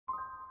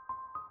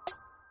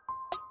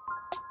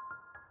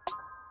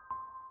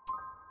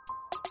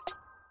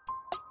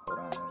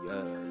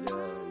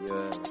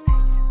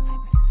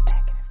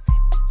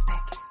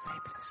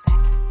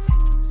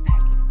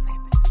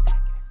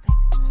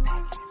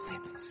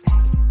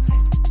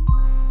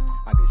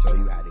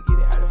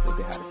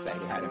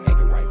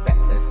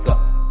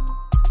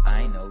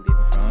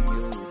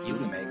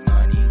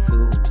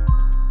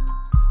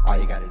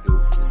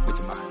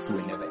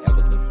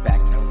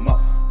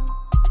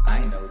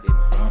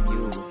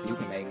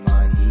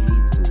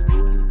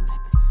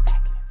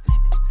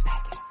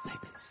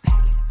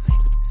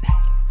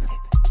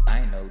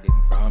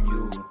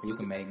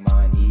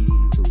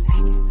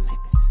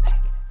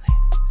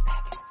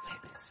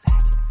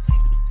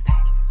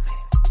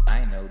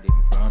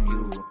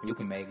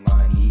can make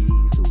money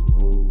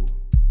too.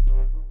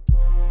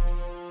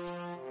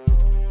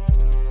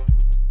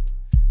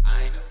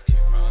 I know it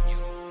from you.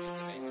 You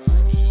can make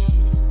money.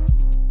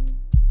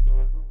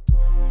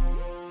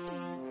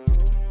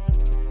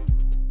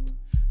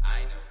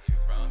 I know it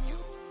from you.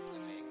 You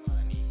can make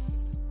money.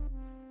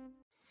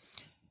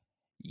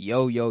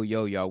 Yo,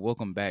 y'all.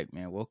 Welcome back,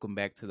 man. Welcome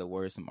back to the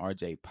Worrisome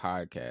RJ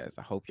podcast.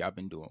 I hope y'all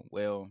been doing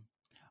well.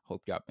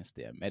 Hope y'all been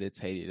staying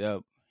meditated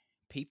up.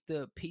 Peep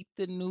the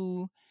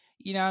new,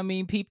 you know what I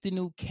mean? Peep the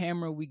new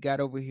camera we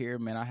got over here,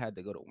 man. I had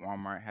to go to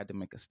Walmart. Had to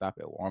make a stop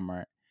at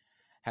Walmart.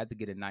 Had to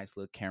get a nice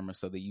little camera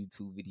so the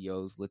YouTube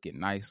videos looking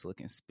nice,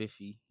 looking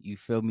spiffy. You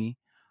feel me?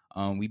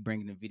 We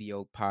bringing the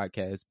video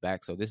podcast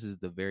back. So this is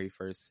the very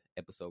first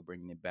episode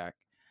bringing it back.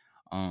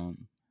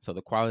 So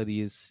the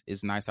quality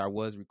is nice. I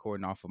was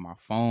recording off of my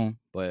phone,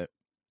 but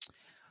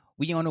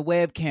we on the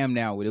webcam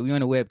now with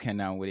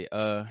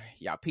it.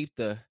 Y'all peep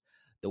the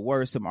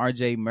Worrisome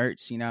RJ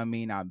merch, you know what I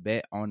mean? I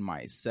bet on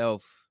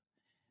myself.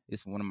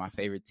 It's one of my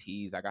favorite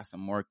tees. I got some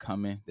more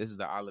coming. This is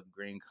the olive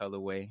green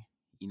colorway,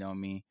 you know what I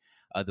mean?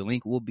 The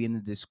link will be in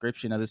the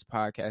description of this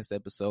podcast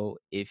episode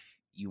if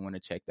you want to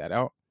check that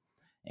out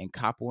and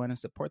cop one and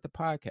support the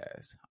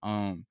podcast.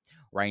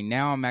 Right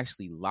now I'm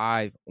actually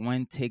live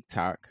on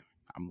TikTok.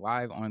 I'm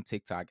live on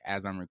TikTok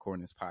as I'm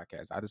recording this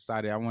podcast. I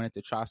decided I wanted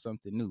to try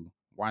something new.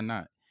 Why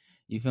not?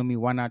 You feel me?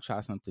 Why not try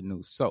something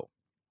new? So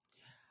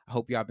I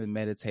hope y'all been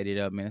meditated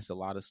up, man. It's a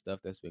lot of stuff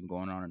that's been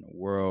going on in the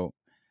world.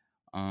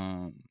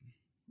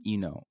 You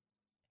know,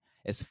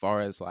 as far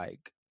as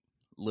like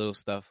little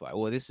stuff, like,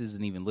 well, this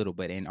isn't even little,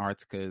 but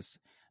Antarctica's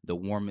the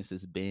warmest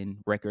it's been,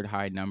 record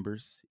high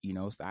numbers. You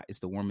know, it's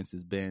the warmest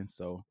it's been.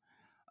 So,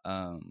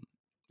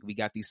 we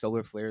got these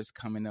solar flares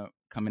coming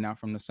out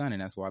from the sun,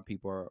 and that's why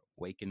people are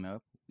waking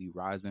up. We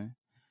rising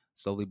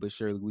slowly but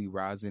surely. We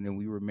rising, and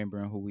we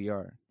remembering who we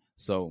are.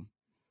 So,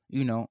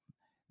 you know,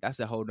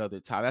 that's a whole nother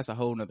topic. That's a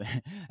whole nother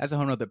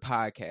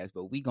podcast.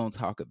 But we gonna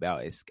talk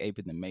about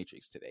escaping the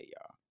Matrix today,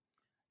 y'all.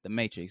 The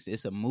Matrix.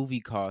 It's a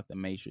movie called The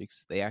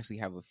Matrix. They actually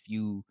have a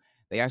few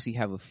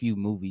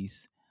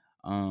movies.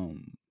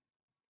 And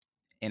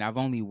I've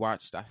only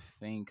watched, I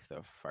think,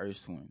 the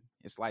first one.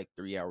 It's like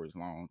 3 hours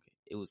long.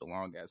 It was a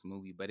long ass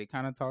movie, but it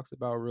kind of talks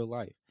about real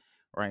life,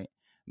 right?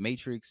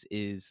 Matrix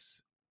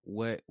is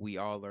what we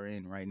all are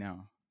in right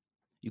now.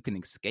 You can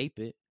escape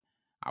it.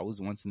 I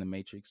was once in the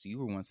Matrix. You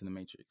were once in the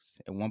Matrix.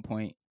 At one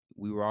point,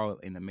 we were all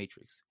in the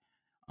Matrix.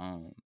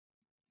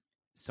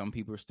 Some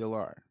people still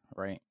are,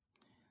 right?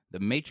 The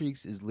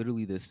Matrix is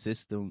literally the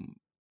system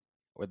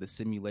or the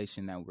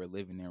simulation that we're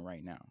living in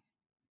right now,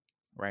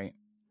 right?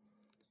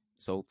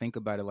 So think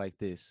about it like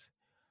this.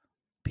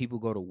 People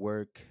go to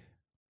work,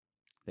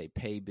 they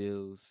pay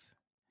bills,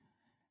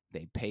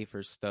 they pay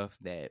for stuff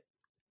that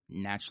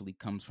naturally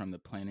comes from the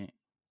planet,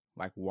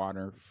 like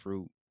water,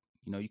 fruit.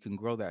 You know, you can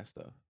grow that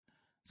stuff.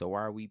 So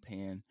why are we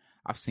paying?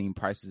 I've seen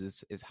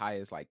prices as high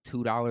as like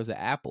 $2 an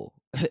apple.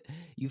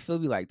 You feel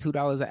me? Like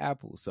 $2 an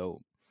apple.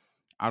 So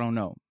I don't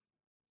know.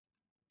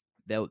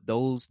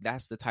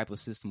 That's the type of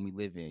system we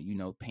live in, you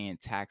know, paying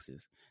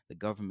taxes, the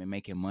government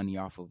making money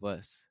off of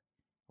us,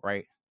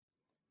 right?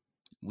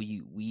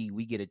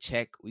 We get a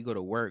check, we go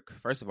to work.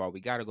 First of all, we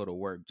got to go to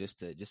work just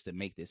to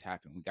make this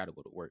happen. We got to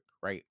go to work,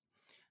 right?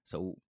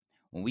 So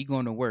when we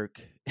going to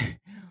work,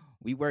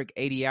 we work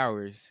 80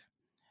 hours.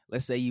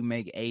 Let's say you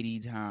make 80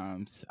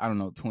 times, I don't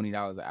know,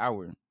 $20 an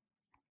hour.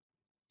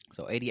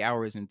 So 80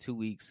 hours in 2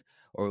 weeks,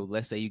 or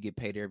let's say you get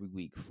paid every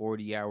week,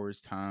 40 hours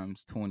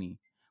times 20.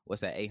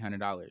 What's that?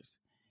 $800.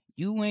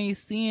 You ain't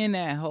seeing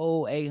that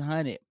whole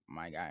 800,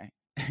 my guy,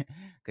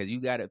 because you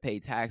got to pay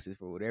taxes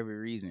for whatever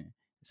reason.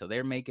 So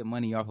they're making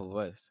money off of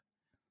us.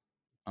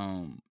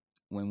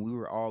 When we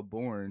were all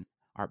born,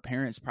 our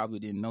parents probably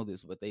didn't know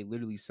this, but they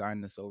literally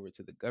signed us over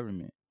to the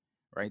government,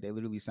 right? They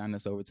literally signed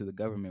us over to the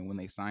government when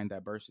they signed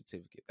that birth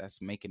certificate. That's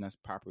making us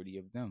property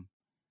of them.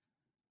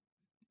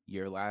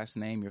 Your last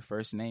name, your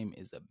first name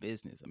is a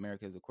business.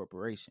 America is a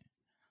corporation.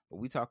 But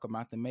we talk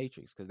about the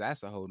Matrix because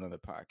that's a whole nother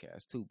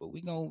podcast too. But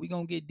we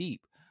gonna get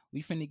deep.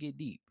 We finna get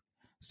deep.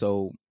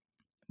 So,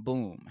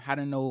 boom. How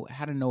to know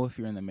if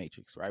you're in the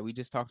Matrix, right? We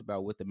just talked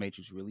about what the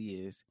Matrix really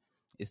is.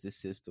 It's the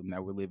system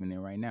that we're living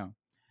in right now.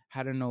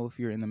 How to know if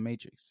you're in the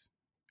Matrix,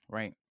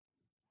 right?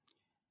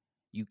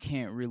 You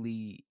can't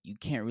really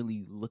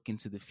look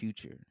into the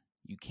future.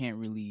 You can't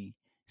really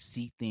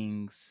see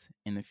things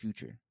in the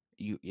future.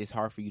 It's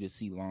hard for you to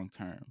see long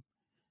term,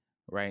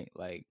 right?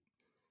 Like,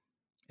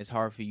 it's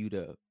hard for you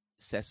to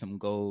set some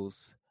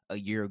goals a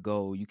year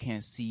ago. You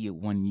can't see it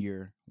 1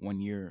 year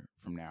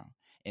from now.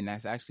 And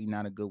that's actually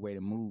not a good way to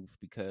move,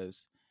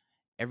 because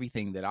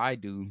everything that I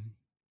do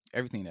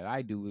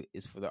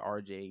is for the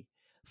RJ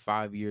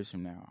 5 years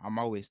from now. I'm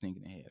always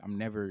thinking ahead. I'm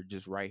never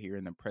just right here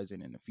in the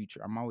present and the future.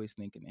 I'm always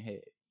thinking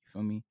ahead. You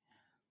feel me?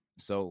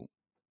 So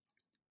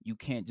you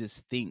can't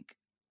just think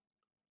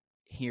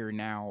here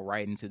now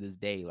right into this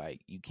day. Like,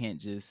 you can't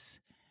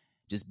just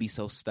be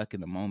so stuck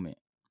in the moment.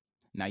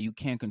 Now, you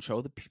can't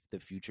control the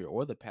future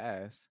or the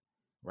past,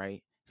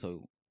 right?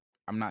 So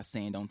I'm not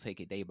saying don't take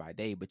it day by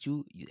day, but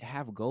you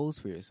have goals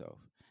for yourself.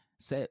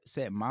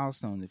 Set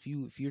milestones.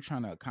 If you're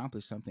trying to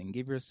accomplish something,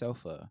 give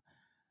yourself a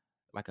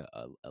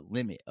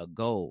limit, a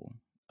goal,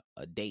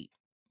 a date.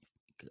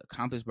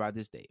 Accomplished by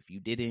this day. If you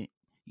didn't,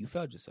 you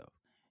failed yourself.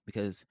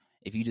 Because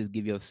if you just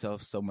give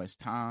yourself so much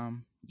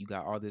time, you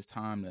got all this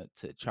time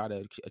to try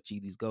to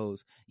achieve these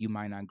goals, you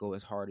might not go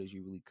as hard as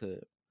you really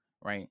could.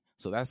 Right.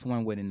 So that's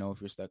one way to know if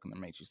you're stuck in the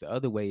matrix. The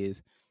other way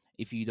is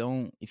if you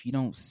don't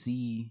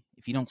see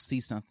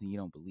something, you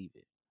don't believe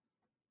it.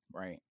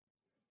 Right.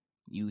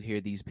 You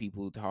hear these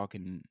people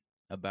talking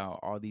about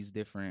all these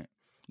different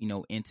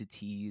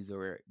entities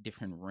or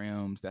different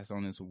realms that's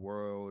on this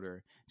world,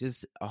 or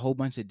just a whole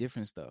bunch of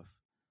different stuff.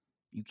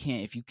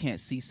 If you can't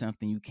see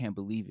something, you can't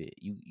believe it.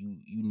 You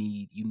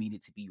need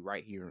it to be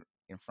right here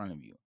in front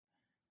of you.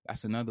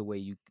 That's another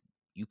way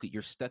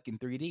you're stuck in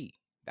 3D.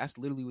 That's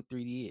literally what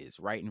 3D is,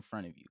 right in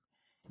front of you.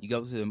 You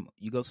go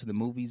to the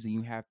movies and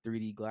you have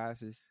 3D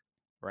glasses,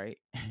 right?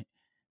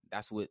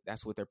 That's what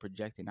they're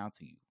projecting out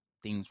to you.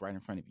 Things right in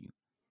front of you.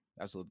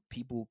 That's what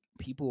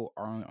people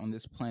are on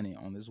this planet,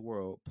 on this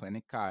world,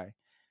 planet Kai.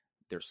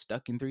 They're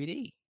stuck in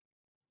 3D.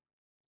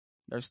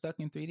 They're stuck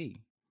in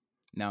 3D.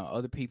 Now,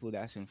 other people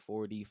that's in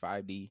 4D,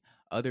 5D,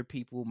 other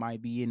people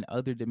might be in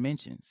other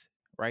dimensions,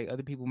 right?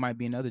 Other people might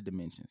be in other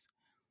dimensions,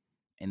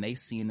 and they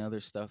seeing other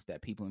stuff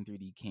that people in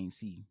 3D can't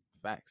see.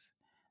 Facts.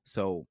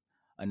 So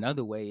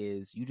another way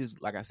is you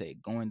just, like I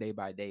said, going day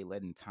by day,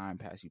 letting time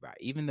pass you by.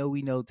 Even though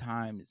we know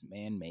time is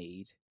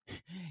man-made,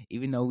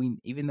 even though we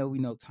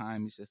know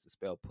time is just a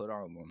spell put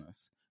on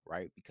us,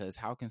 right? Because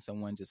how can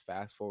someone just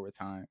fast forward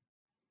time?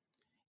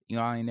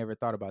 I ain't never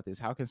thought about this.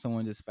 How can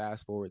someone just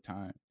fast forward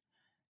time?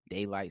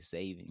 Daylight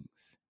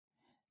savings,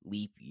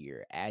 leap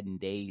year, adding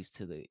days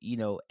to the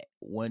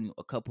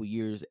a couple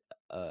years,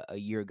 a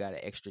year got an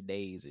extra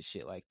days and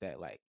shit like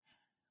that. Like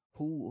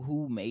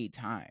who made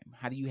time?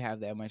 How do you have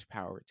that much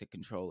power to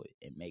control it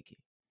and make it?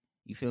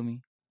 You feel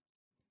me?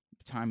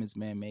 Time is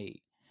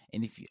man-made.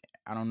 And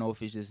I don't know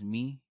if it's just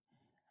me,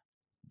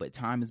 but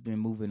time has been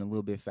moving a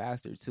little bit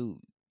faster too.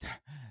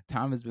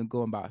 Time has been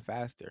going by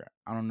faster.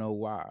 I don't know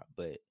why,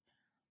 but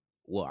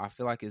I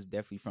feel like it's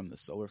definitely from the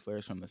solar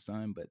flares from the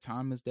sun, but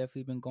time has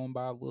definitely been going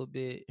by a little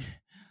bit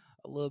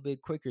a little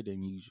bit quicker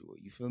than usual.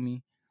 You feel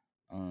me?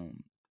 I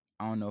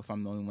don't know if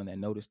I'm the only one that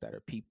noticed that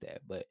or peeped that,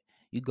 but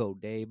you go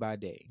day by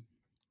day,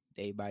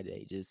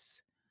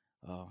 just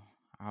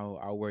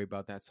I'll worry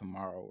about that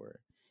tomorrow, or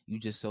you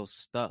just so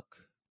stuck.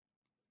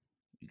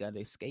 You gotta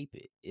escape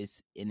it.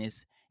 It's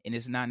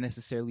not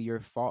necessarily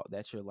your fault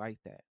that you're like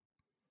that.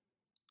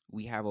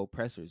 We have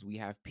oppressors. We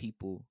have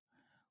people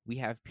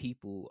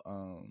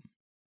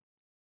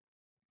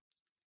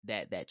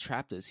that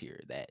trapped us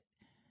here,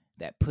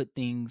 that put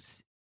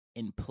things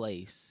in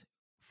place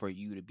for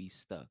you to be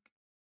stuck.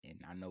 And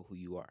I know who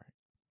you are,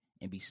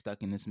 and be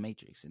stuck in this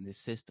matrix, in this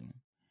system,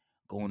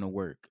 going to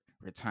work,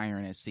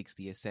 retiring at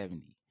 60 or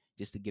 70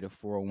 just to get a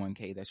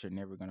 401k that you're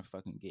never going to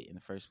fucking get in the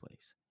first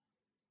place.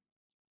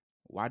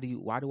 Why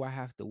do I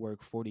have to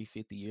work 40,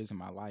 50 years of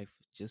my life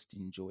just to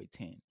enjoy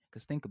 10?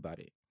 Because think about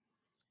it.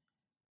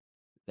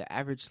 The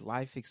average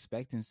life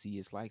expectancy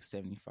is like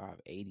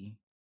 75, 80.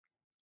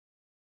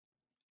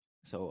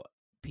 So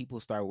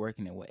people start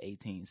working at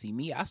 18. See,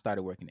 me, I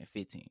started working at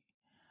 15.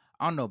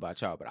 I don't know about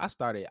y'all, but I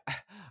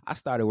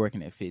started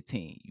working at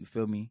 15. You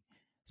feel me?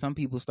 Some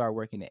people start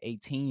working at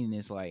 18 and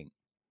it's like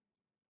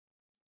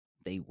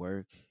they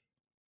work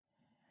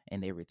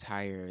and they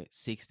retire at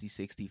 60,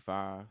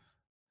 65,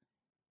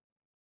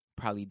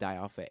 probably die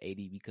off at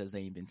 80 because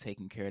they ain't been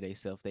taking care of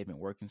themselves. They've been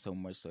working so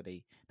much, so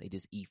they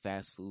just eat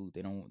fast food.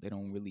 They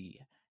don't really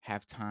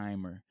have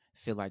time or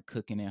feel like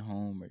cooking at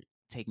home or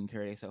taking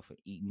care of themselves or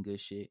eating good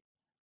shit.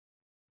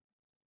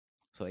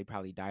 So they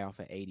probably die off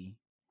at 80,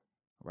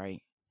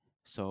 right?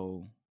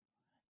 So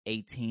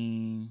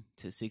 18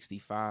 to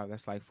 65,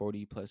 that's like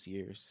 40 plus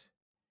years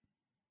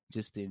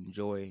just to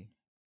enjoy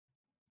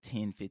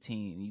 10,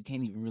 15. You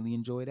can't even really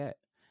enjoy that.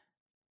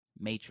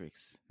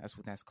 Matrix, that's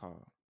what that's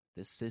called.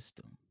 The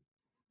system.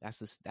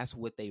 That's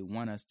what they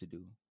want us to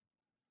do.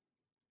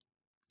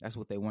 That's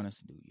what they want us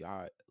to do.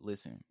 Y'all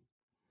listen.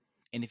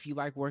 And if you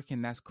like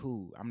working, that's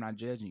cool. I'm not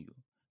judging you,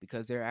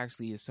 because there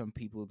actually is some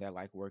people that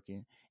like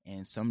working,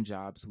 and some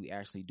jobs we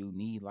actually do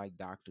need, like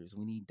doctors.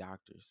 We need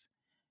doctors.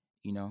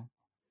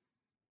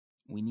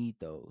 We need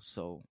those.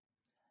 So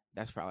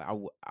that's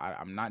probably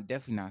I'm not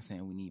definitely not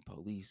saying we need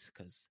police,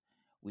 because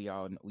we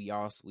all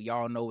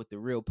know what the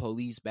real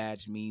police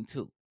badge mean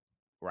too,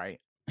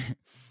 right?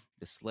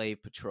 The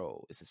slave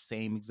patrol. It's the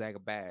same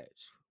exact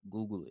badge.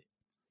 Google it.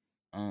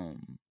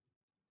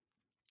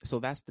 So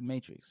that's the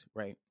matrix,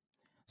 right?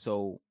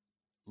 So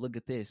look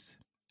at this.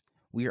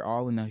 We are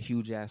all in a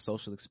huge ass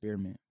social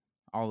experiment.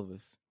 All of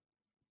us.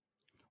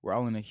 We're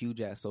all in a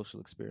huge ass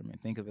social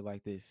experiment. Think of it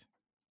like this.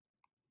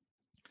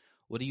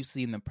 What do you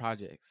see in the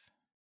projects?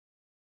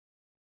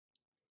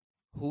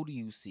 Who do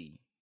you see?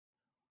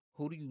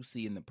 Who do you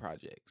see in the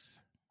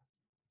projects?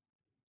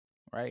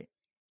 Right?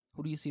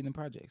 Who do you see in the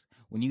projects?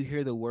 When you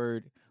hear the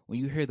word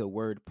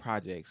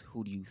projects,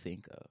 who do you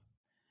think of?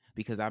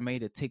 because I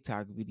made a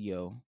TikTok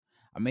video.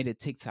 I made a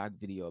TikTok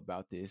video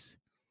about this,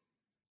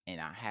 and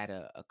I had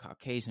a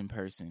Caucasian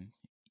person.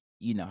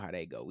 You know how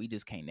they go. We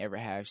just can't never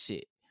have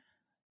shit.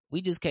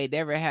 We just can't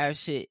never have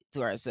shit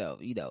to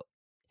ourselves.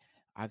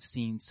 I've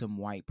seen some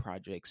white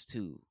projects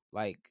too.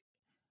 Like,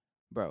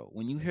 bro,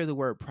 when you hear the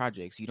word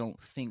projects, you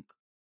don't think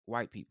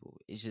white people.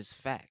 It's just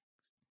fact.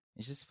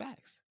 It's just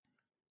facts.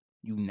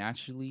 You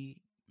naturally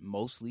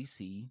mostly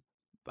see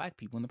black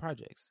people in the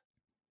projects.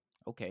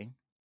 Okay.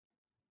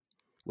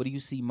 What do you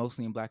see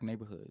mostly in black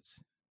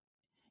neighborhoods?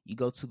 You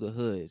go to the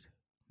hood,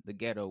 the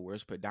ghetto, where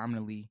it's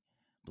predominantly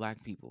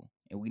black people.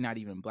 And we not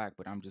even black,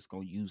 but I'm just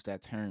going to use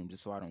that term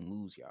just so I don't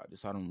lose y'all,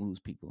 just so I don't lose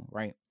people,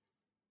 right?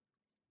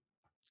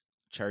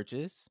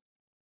 Churches,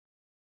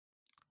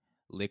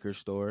 liquor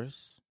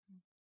stores,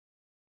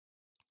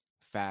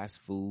 fast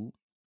food,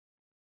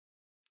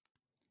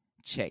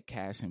 check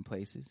cashing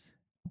places.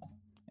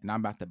 And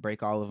I'm about to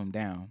break all of them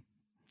down.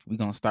 We're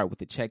going to start with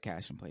the check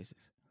cashing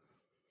places.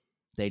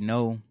 They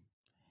know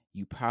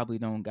you probably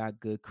don't got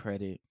good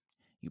credit.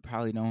 You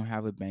probably don't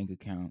have a bank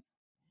account.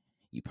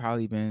 You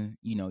probably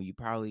you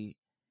probably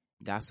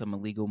got some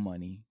illegal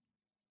money.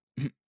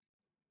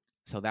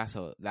 So that's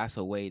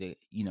a way to,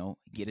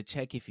 get a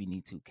check if you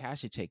need to,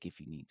 cash a check if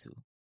you need to.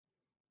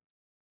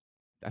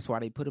 That's why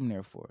they put them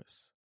there for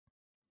us.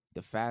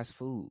 The fast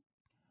food.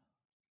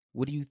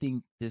 What do you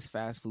think this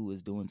fast food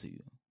is doing to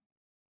you?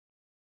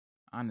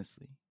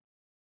 Honestly.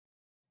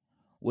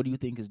 What do you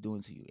think it's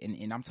doing to you?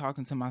 And I'm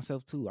talking to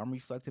myself too. I'm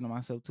reflecting on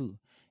myself too.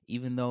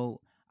 Even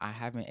though I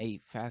haven't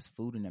ate fast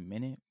food in a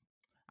minute,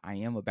 I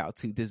am about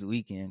to this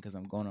weekend because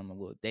I'm going on a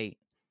little date.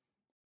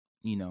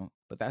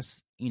 But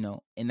that's,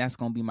 and that's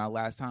going to be my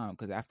last time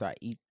because after I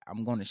eat,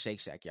 I'm going to Shake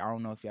Shack. Y'all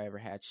don't know if y'all ever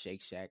had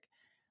Shake Shack.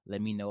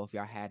 Let me know if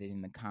y'all had it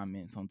in the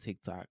comments on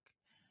TikTok.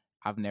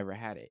 I've never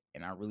had it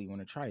and I really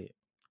want to try it.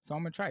 So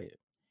I'm going to try it.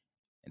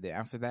 And then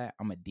after that,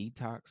 I'm a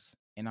detox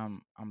and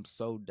I'm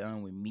so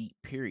done with meat,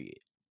 period.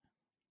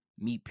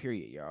 Meat,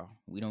 period, y'all.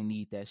 We don't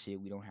need that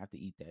shit. We don't have to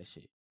eat that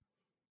shit.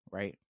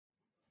 Right?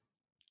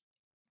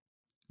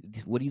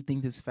 What do you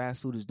think this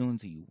fast food is doing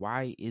to you?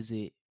 Why is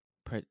it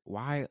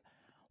why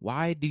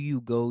do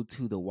you go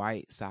to the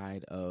white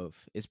side of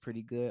it's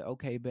pretty good?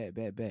 Okay,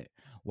 bet.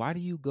 Why do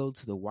you go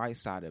to the white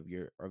side of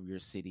your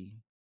city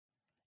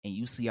and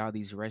you see all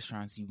these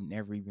restaurants you've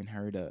never even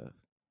heard of?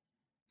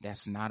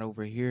 That's not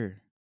over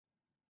here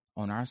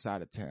on our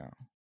side of town.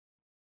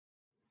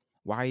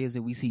 Why is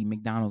it we see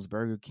McDonald's,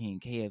 Burger King,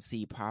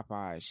 KFC,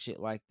 Popeyes,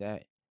 shit like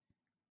that?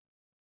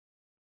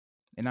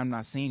 And I'm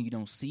not saying you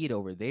don't see it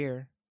over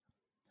there,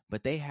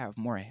 but they have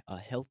a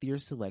healthier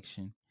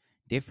selection,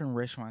 different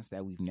restaurants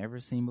that we've never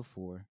seen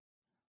before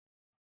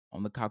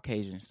on the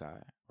Caucasian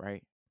side,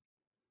 right?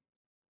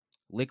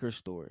 Liquor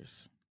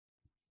stores.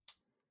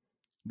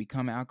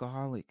 Become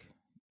alcoholic.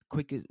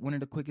 One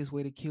of the quickest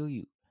way to kill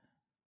you.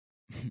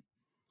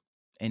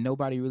 And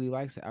nobody really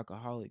likes an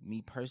alcoholic.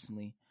 Me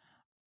personally,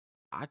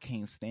 I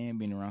can't stand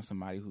being around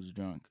somebody who's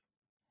drunk.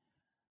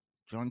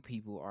 Drunk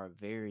people are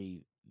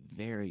very,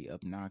 very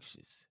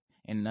obnoxious.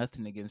 And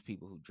nothing against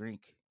people who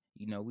drink.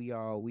 We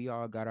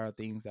all got our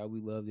things that we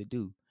love to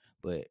do.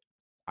 But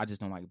I just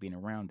don't like being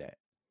around that.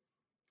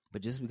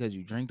 But just because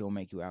you drink don't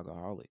make you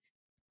alcoholic.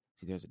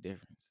 See, there's a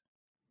difference.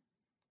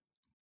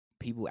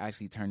 People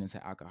actually turn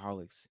into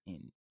alcoholics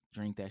and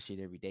drink that shit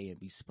every day and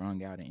be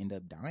sprung out and end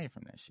up dying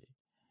from that shit.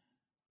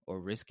 Or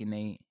risking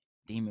a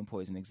demon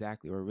poison,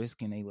 exactly. Or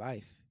risking a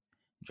life.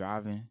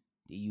 Driving,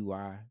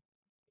 DUI,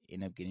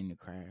 end up getting in a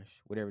crash,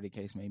 whatever the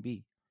case may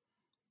be.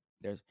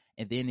 And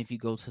then if you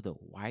go to the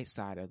white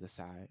side of the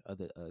town,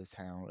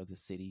 of the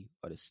city,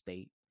 or the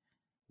state,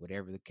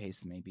 whatever the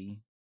case may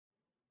be,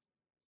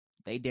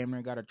 they damn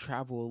near gotta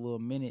travel a little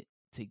minute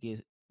to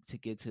get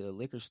to a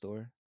liquor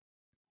store.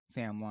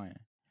 Say I'm lying.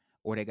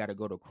 Or they gotta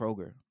go to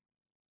Kroger.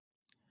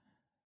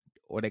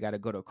 Or they gotta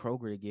go to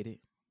Kroger to get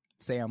it.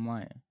 Say I'm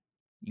lying.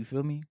 You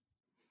feel me?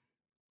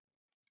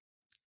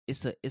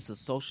 It's a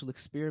social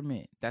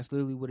experiment. That's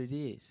literally what it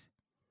is.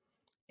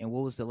 And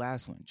what was the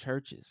last one?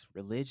 Churches,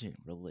 religion.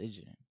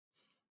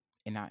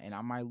 And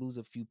I might lose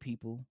a few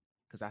people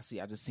because I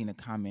just seen a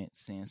comment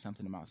saying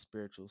something about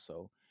spiritual.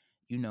 So,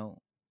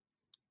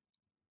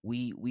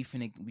 we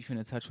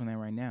finna touch on that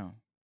right now.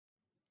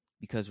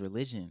 Because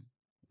religion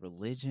was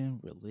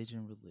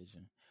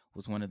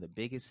one of the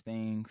biggest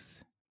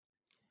things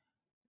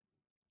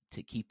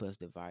to keep us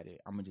divided.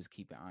 I'm gonna just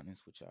keep it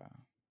honest with y'all.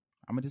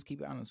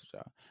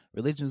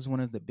 Religion is one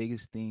of the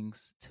biggest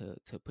things to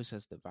push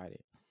us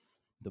divided.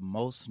 The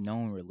most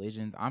known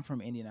religions. I'm from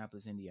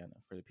Indianapolis, Indiana.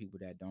 For the people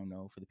that don't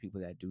know, for the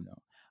people that do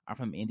know, I'm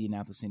from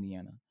Indianapolis,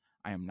 Indiana.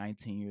 I am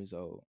 19 years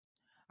old.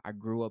 I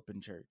grew up in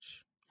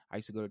church. I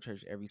used to go to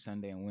church every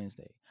Sunday and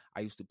Wednesday.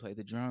 I used to play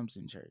the drums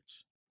in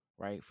church,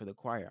 right? For the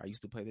choir, I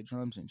used to play the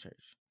drums in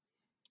church.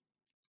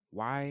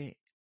 Why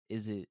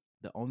is it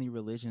the only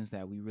religions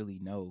that we really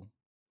know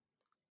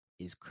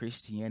is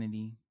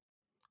Christianity?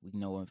 We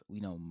know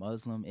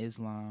Muslim,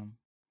 Islam,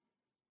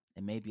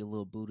 and maybe a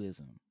little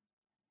Buddhism.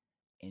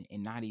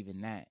 And not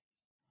even that.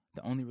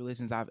 The only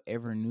religions I've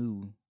ever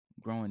knew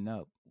growing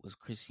up was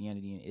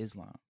Christianity and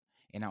Islam.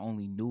 And I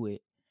only knew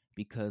it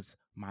because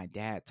my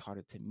dad taught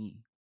it to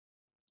me.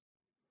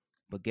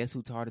 But guess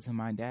who taught it to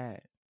my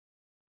dad?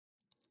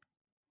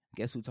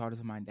 Guess who taught it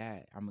to my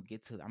dad? I'm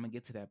gonna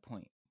get to that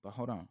point. But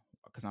hold on,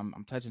 because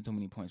I'm touching too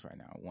many points right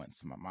now at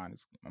once. My mind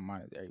is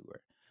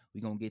everywhere.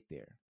 We gonna get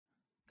there.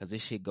 Because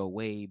this shit go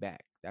way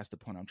back. That's the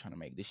point I'm trying to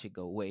make. This shit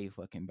go way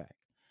fucking back.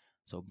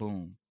 So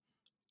boom.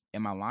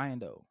 Am I lying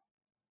though?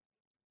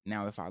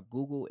 Now if I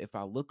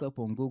look up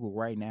on Google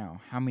right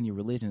now, how many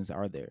religions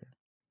are there?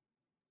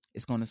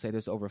 It's gonna say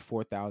there's over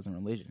 4,000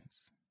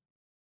 religions.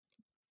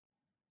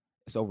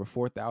 It's over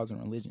 4,000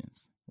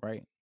 religions,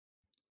 right?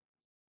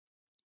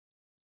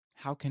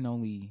 How can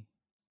only,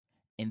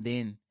 and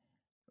then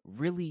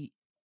really,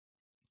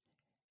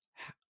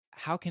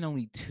 how can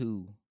only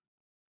two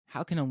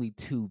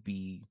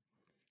be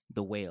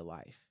the way of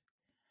life?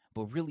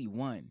 But really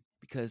one,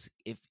 because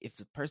if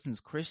the person's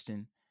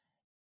Christian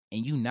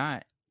and you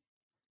not,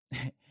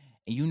 and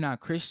you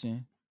not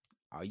Christian,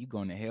 oh, you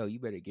going to hell. You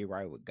better get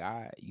right with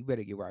God. You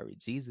better get right with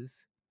Jesus.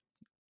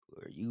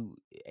 Or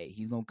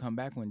he's gonna come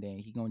back one day and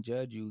he gonna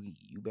judge you.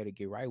 You better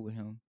get right with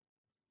him.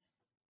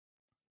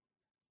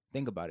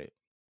 Think about it.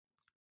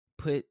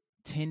 Put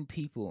 10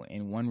 people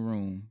in one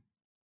room.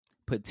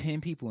 Put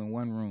 10 people in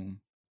one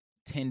room.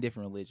 10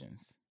 different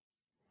religions.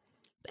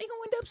 They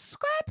gonna end up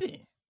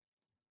scrapping.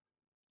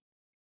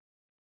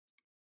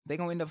 They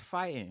gonna end up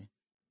fighting.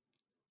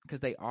 Because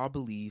they all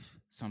believe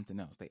something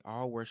else. They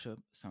all worship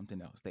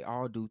something else. They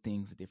all do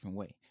things a different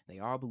way. They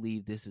all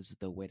believe this is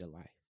the way to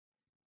life.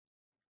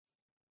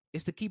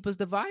 It's to keep us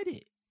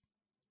divided.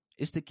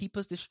 It's to keep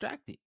us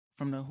distracted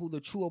from who the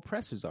true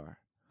oppressors are.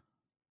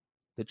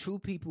 The true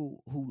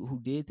people who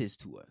did this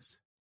to us.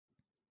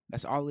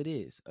 That's all it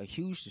is. A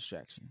huge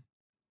distraction.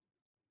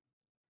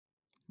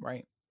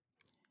 Right?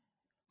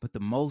 But the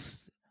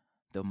most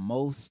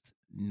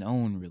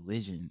known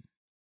religion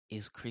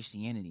is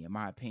Christianity, in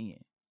my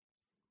opinion.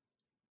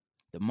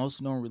 The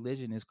most known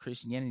religion is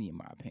Christianity, in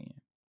my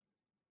opinion.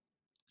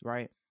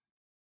 Right?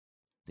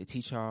 They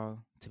teach y'all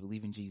to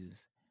believe in Jesus.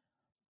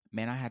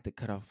 Man, I had to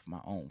cut off my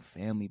own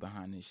family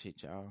behind this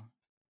shit, y'all.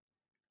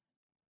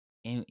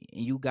 And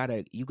you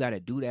gotta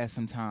do that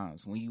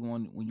sometimes when you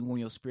on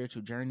your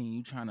spiritual journey and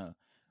you trying to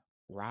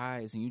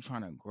rise and you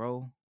trying to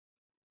grow.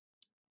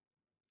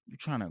 You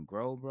trying to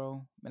grow,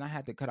 bro. Man, I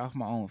had to cut off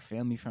my own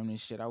family from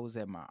this shit. I was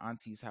at my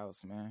auntie's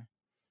house, man.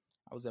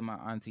 I was at my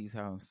auntie's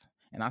house.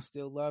 And I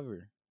still love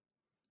her.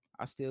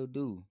 I still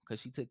do. Because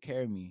she took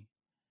care of me.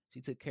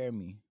 She took care of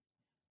me.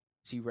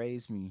 She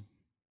raised me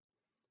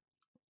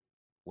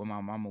when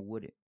my mama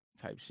wouldn't,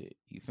 type shit.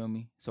 You feel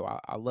me? So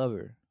I love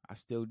her. I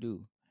still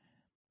do.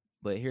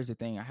 But here's the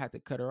thing. I had to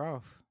cut her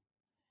off.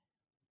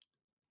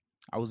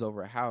 I was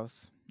over a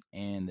house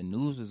and the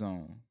news was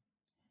on.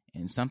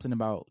 And something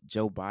about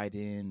Joe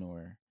Biden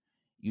or,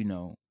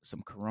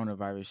 some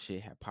coronavirus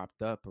shit had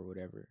popped up or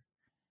whatever.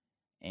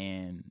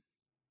 And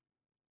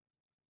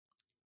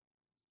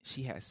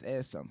she had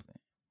said something.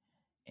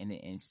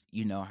 And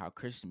you know how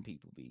Christian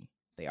people be.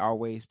 They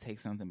always take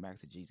something back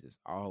to Jesus.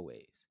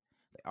 Always.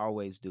 They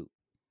always do.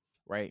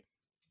 Right?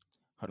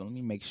 Hold on, let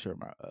me make sure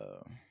my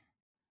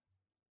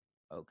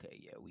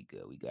okay, yeah, we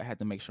good. I had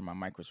to make sure my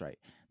mic was right.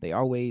 They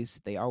always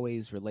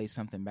relate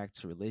something back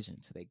to religion,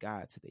 to their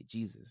God, to their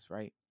Jesus,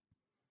 right?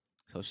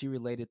 So she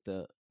related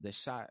the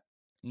shot,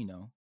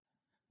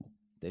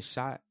 the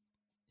shot,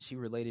 she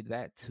related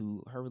that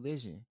to her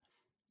religion.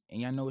 And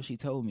y'all know what she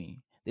told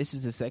me. This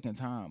is the second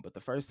time, but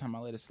the first time I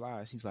let it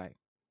slide, she's like,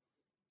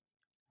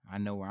 I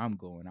know where I'm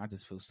going. I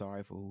just feel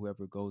sorry for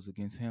whoever goes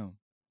against him.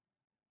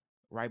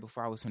 Right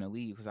before I was finna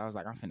leave, because I was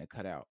like, I'm finna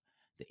cut out.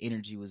 The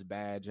energy was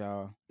bad,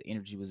 y'all. The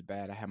energy was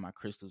bad. I had my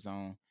crystals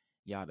on.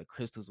 Y'all, the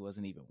crystals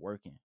wasn't even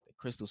working. The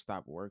crystals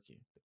stopped working.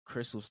 The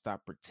crystals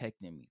stopped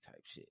protecting me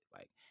type shit.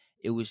 Like,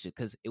 it was just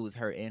because it was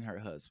her and her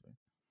husband.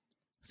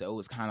 So it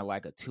was kind of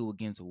like a 2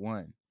 against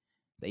 1.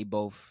 They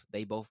both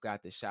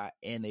got the shot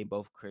and they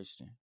both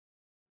Christian.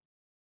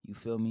 You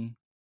feel me?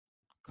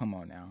 Come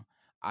on now.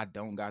 I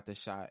don't got the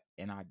shot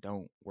and I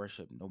don't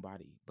worship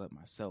nobody but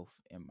myself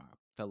and my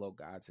fellow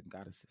gods and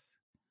goddesses.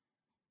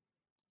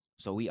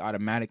 So we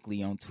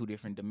automatically on 2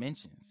 different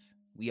dimensions.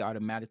 We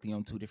automatically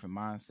on 2 different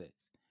mindsets.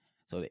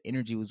 So the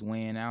energy was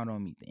weighing out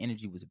on me. The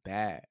energy was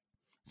bad.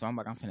 So I'm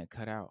like, I'm finna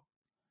cut out.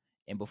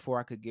 And before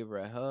I could give her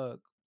a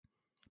hug,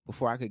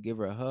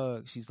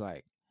 she's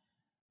like,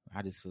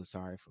 I just feel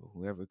sorry for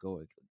whoever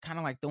goes. Kind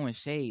of like throwing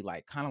shade,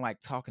 like kind of like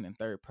talking in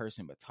third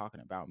person, but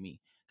talking about me.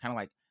 Kind of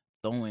like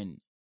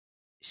throwing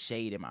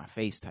shade in my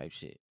face type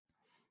shit.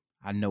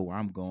 I know where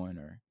I'm going,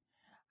 or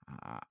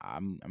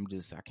I'm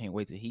just, I can't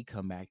wait till he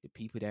come back. The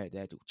people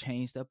that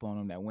changed up on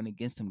him, that went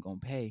against him, gonna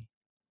pay.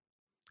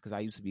 Because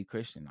I used to be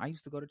Christian. I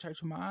used to go to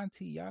church with my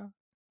auntie, y'all.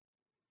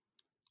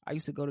 I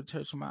used to go to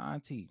church with my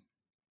auntie.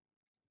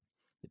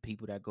 The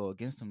people that go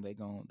against him, they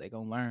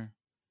gon' learn.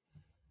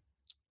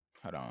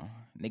 Hold on,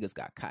 niggas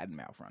got cotton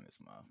mouth on this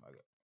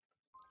motherfucker.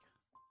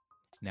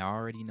 Now I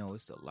already know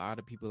it's a lot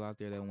of people out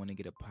there that want to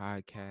get a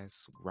podcast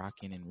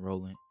rocking and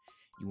rolling.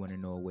 You want to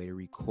know a way to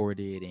record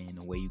it and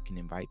a way you can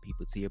invite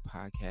people to your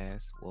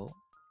podcast? Well,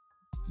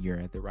 you're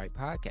at the right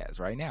podcast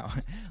right now.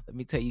 Let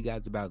me tell you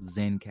guys about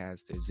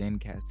Zencastr.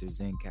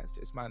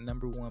 It's my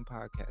number one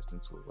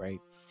podcasting tool,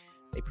 right?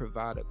 They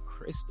provide a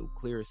crystal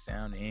clear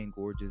sound and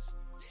gorgeous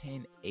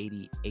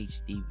 1080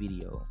 HD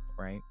video,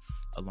 right?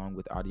 Along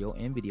with audio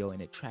and video,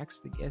 and it tracks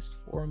the guest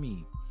for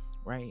me,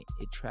 right?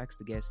 It tracks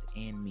the guest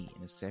and me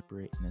in a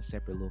separate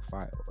little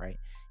file, right?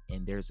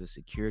 And there's a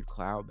secured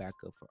cloud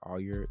backup for all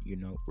your,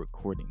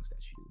 recordings that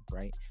you do,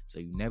 right? So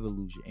you never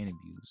lose your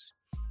interviews.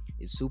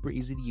 It's super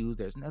easy to use.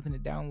 There's nothing to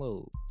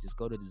download. Just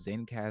go to the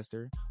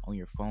Zencastr on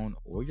your phone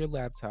or your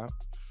laptop.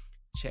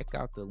 Check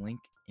out the link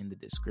in the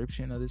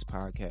description of this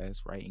podcast,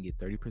 right? And get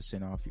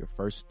 30% off your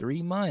first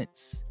 3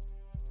 months.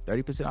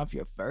 30% off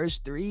your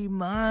first 3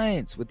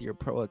 months with your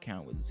pro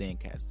account with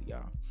Zencastr,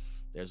 y'all.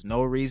 There's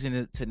no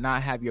reason to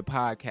not have your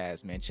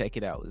podcast, man. Check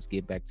it out. Let's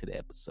get back to the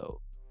episode.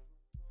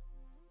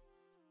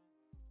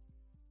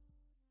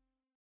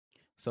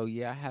 So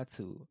yeah, I had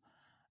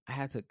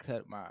to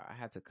cut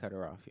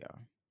her off, y'all.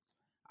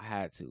 I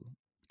had to,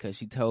 because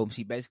she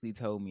basically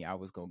told me I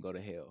was gonna go to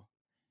hell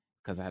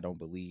because I don't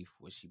believe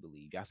what she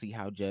believed. Y'all see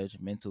how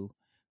judgmental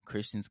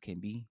Christians can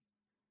be?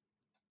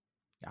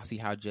 Y'all see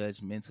how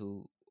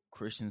judgmental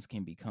Christians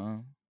can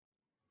become?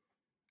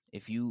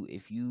 If you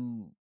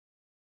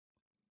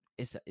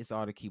it's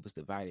all to keep us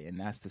divided. And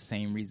that's the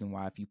same reason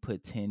why if you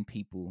put 10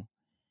 people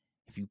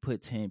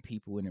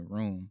in a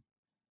room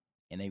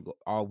and they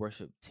all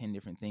worship 10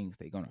 different things,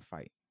 they're gonna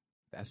fight.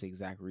 That's the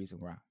exact reason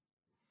why.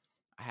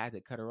 I had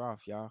to cut her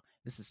off, y'all.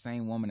 This is the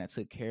same woman that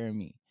took care of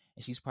me.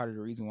 And she's part of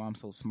the reason why I'm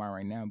so smart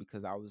right now,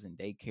 because I was in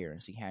daycare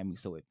and she had me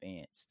so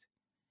advanced.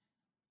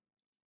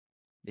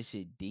 This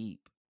shit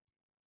deep.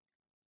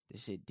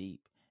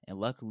 And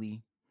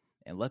luckily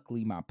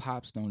my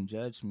pops don't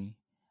judge me.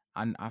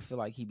 I feel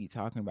like he be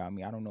talking about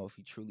me. I don't know if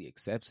he truly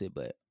accepts it,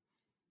 but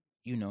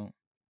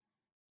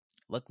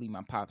luckily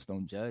my pops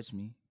don't judge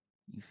me.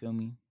 You feel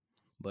me?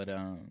 But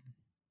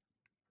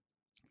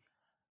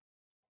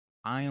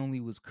I only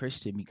was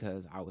Christian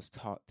because I was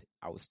taught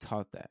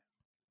that.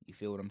 You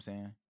feel what I'm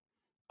saying?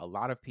 A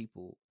lot of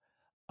people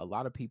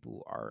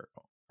are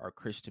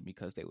Christian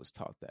because they was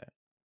taught that.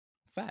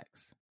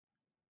 Facts.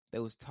 They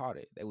was taught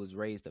it. They was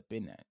raised up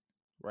in that,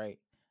 right?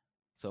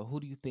 So who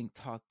do you think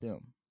taught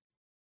them?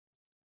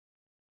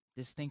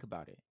 Just think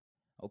about it.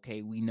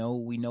 Okay, we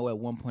know at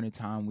one point in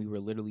time we were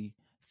literally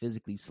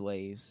physically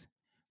slaves,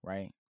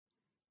 right?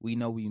 We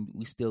know we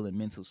still in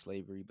mental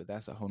slavery, but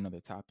that's a whole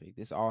nother topic.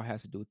 This all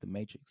has to do with the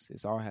Matrix.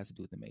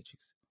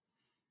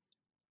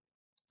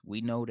 We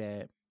know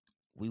that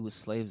we were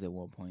slaves at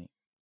one point.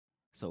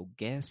 So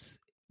guess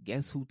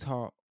who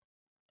taught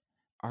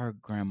our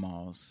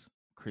grandmas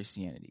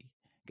Christianity?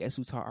 Guess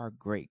who taught our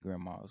great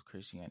grandmas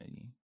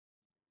Christianity?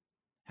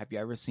 Have you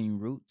ever seen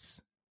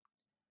Roots?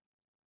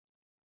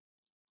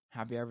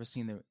 Have you ever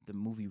seen the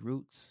movie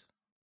Roots?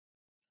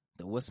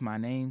 The What's My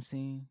Name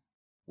scene?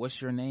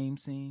 What's your name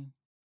scene?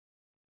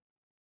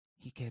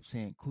 He kept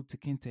saying Kunta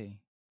Kinte.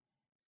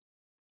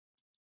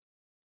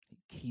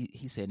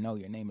 He said, no,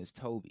 your name is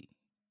Toby.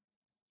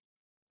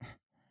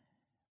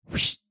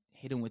 Whoosh,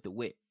 hit him with the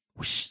whip.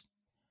 Whoosh.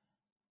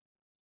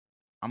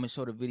 I'm gonna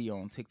show the video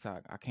on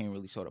TikTok. I can't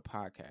really show the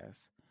podcast.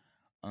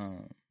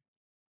 I'm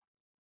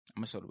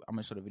gonna show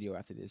the video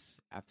after this,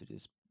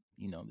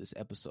 this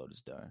episode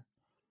is done.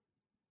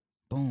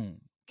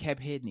 Boom.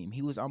 Kept hitting him.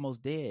 He was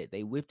almost dead.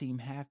 They whipped him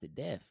half to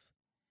death.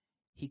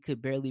 He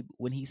could barely,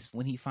 when he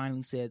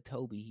finally said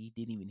Toby, he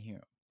didn't even hear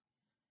him.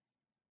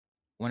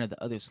 One of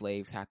the other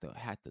slaves had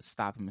to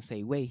stop him and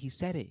say, wait, he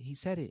said it.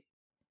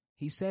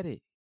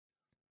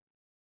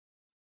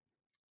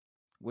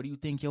 Where do you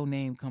think your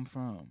name come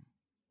from?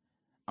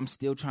 I'm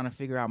still trying to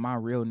figure out my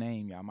real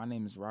name, y'all. My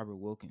name is Robert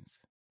Wilkins.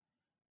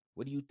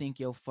 Where do you think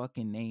your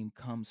fucking name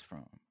comes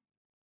from?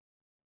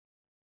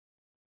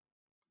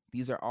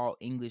 These are all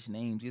English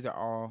names.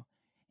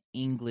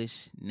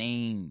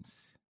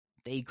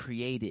 They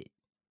created.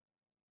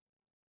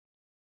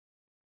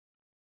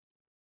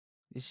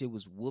 This shit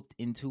was whooped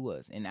into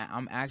us. And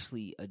I'm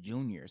actually a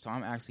junior, so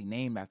I'm actually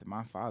named after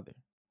my father.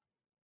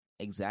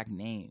 Exact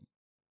name.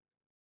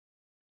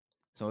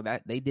 So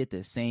that they did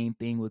the same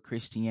thing with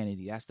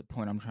Christianity. That's the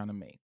point I'm trying to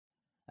make.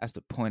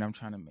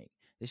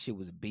 This shit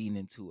was beaten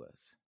into us.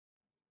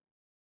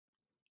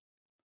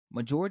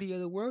 Majority of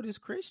the world is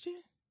Christian?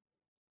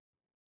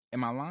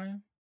 Am I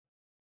lying?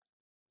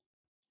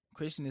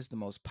 Christian is the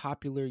most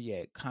popular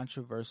yet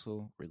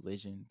controversial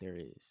religion there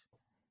is.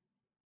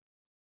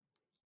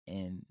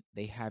 And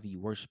they have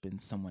you worshiping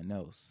someone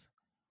else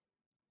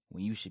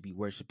when you should be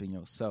worshiping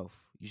yourself.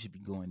 You should be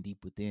going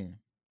deep within.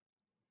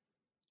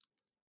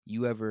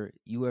 You ever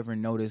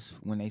notice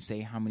when they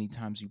say how many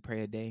times you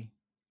pray a day?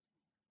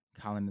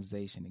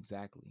 Colonization,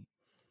 exactly.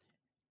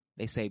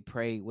 They say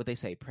pray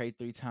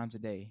 3 times a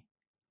day.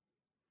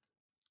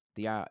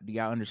 Do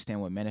y'all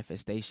understand what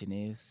manifestation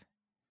is?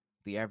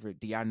 Do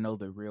y'all know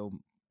the real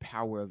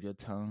power of your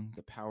tongue,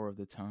 the power of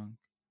the tongue?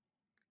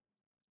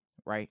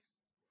 Right?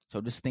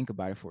 So just think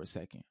about it for a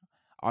second.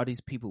 All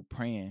these people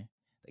praying,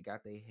 They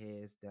got their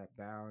heads that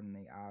bowed and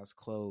their eyes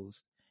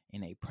closed,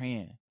 and they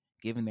praying,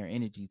 giving their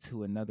energy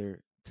to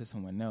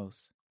someone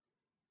else.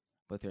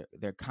 But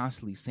they're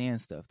constantly saying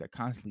stuff. They're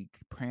constantly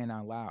praying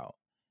out loud,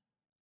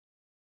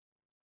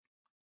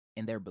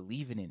 and they're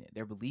believing in it.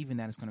 They're believing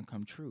that it's going to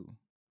come true.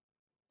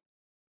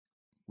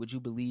 Would you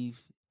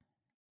believe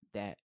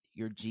that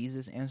your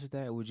Jesus answered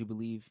that, or would you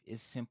believe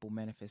it's simple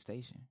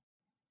manifestation?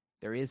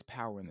 There is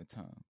power in the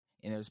tongue,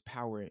 and there's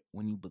power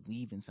when you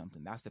believe in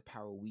something. That's the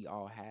power we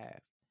all have.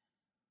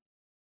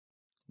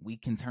 We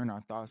can turn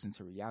our thoughts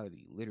into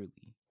reality,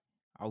 literally.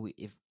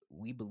 If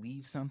we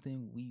believe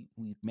something, we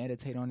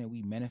meditate on it,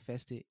 we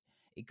manifest it,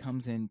 it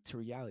comes into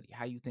reality.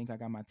 How you think I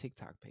got my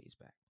TikTok page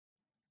back?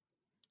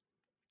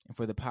 And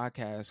for the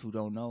podcast who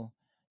don't know,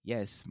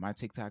 yes, my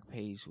TikTok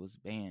page was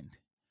banned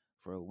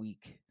for a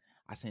week.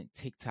 I sent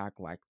TikTok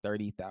like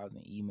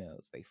 30,000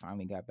 emails. They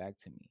finally got back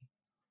to me.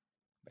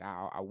 But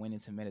I went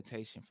into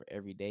meditation for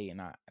every day,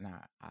 and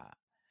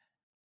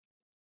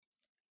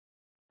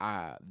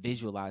I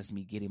visualized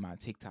me getting my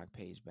TikTok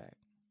page back.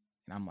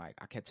 And I'm like,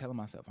 I kept telling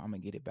myself, I'm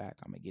going to get it back.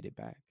 I'm going to get it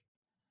back.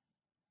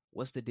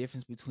 What's the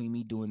difference between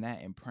me doing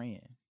that and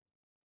praying?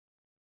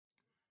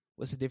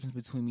 What's the difference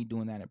between me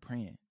doing that and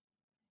praying?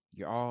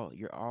 You're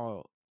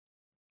all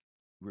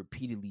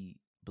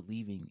repeatedly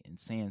believing and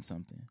saying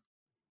something.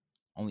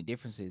 Only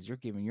difference is you're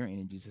giving your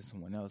energy to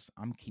someone else.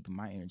 I'm keeping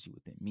my energy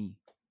within me.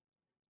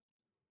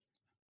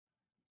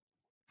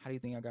 How do you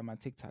think I got my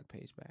TikTok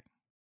page back?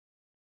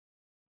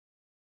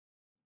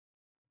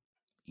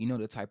 You know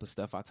the type of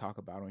stuff I talk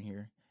about on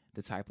here,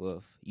 the type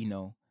of,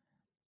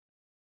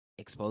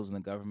 exposing the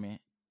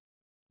government,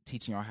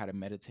 teaching y'all how to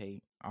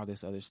meditate, all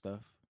this other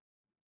stuff.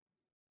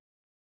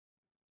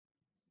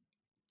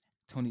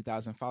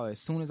 20,000 followers.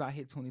 As soon as I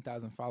hit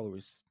 20,000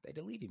 followers, they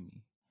deleted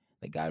me.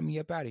 They got me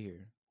up out of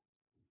here.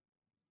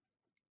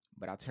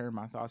 But I turned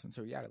my thoughts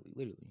into reality,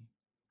 literally.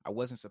 I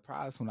wasn't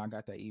surprised when I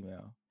got that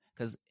email,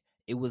 because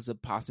it was a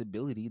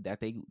possibility that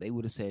they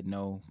would have said,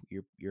 no,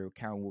 your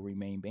account will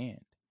remain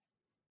banned.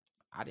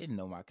 I didn't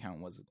know my account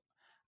wasn't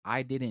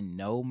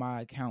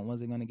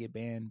going to get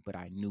banned, but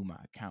I knew my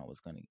account was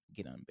going to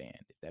get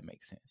unbanned, if that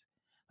makes sense.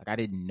 Like, I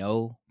didn't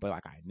know, but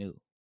like I knew.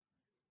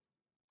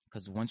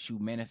 Because once you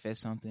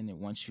manifest something, and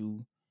once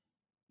you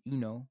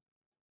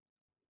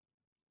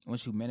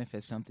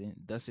manifest something,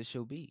 thus it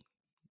shall be.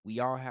 We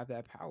all have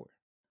that power.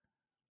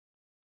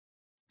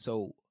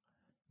 So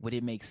would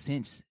it make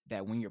sense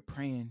that when you're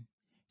praying,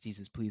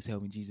 Jesus, please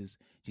help me, Jesus,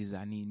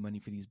 I need money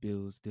for these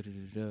bills,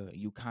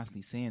 you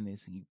constantly saying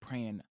this and you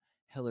praying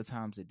hella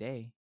times a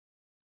day,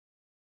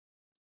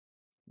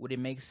 would it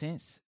make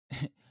sense?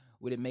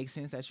 Would it make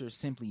sense that you're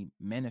simply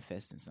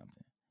manifesting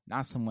something,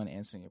 not someone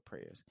answering your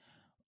prayers?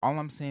 All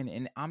I'm saying,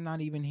 and I'm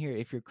not even here,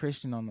 if you're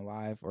Christian on the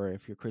live or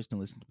if you're Christian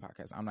listening to the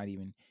podcast, I'm not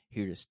even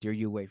here to steer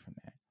you away from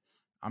that.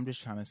 I'm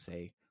just trying to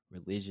say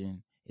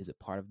religion is a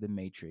part of the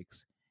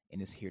matrix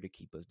and is here to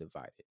keep us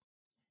divided.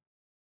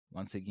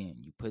 Once again,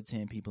 you put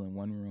 10 people in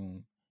one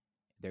room,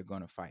 they're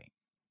going to fight.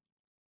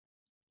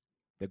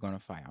 They're going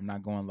to fight. I'm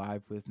not going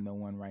live with no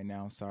one right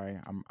now. Sorry.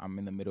 I'm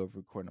in the middle of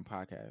recording a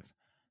podcast.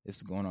 This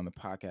is going on the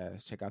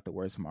podcast. Check out the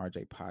Words from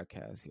RJ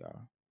podcast,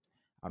 y'all.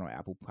 Out on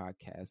Apple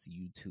Podcasts,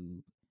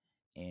 YouTube,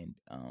 and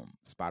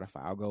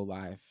Spotify. I'll go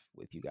live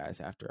with you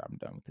guys after I'm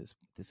done with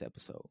this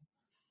episode.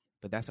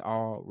 But that's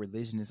all.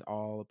 Religion is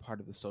all a part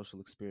of the social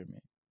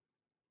experiment.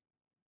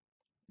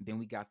 Then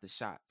we got the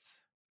shots.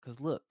 Because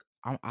look,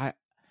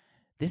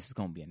 this is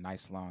going to be a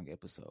nice long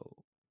episode.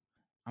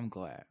 I'm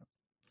glad.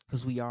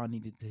 Because we all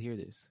needed to hear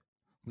this.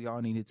 We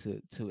all needed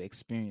to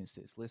experience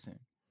this. Listen,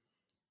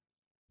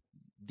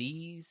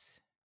 the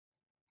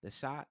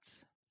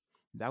shots,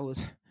 that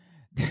was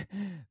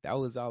that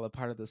was all a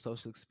part of the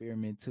social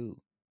experiment too.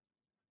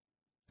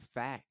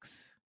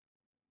 Facts.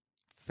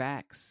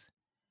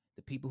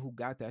 The people who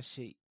got that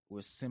shit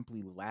were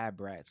simply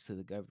lab rats to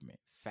the government.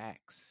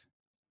 Facts.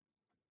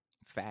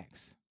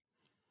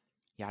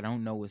 Y'all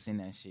don't know what's in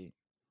that shit.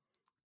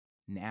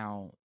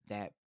 Now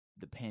that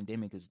the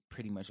pandemic is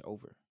pretty much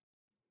over,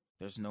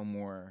 there's no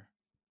more.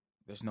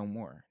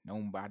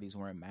 Nobody's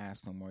wearing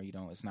masks no more.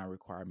 It's not a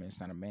requirement. It's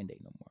not a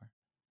mandate no more.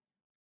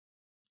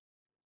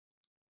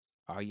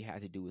 All you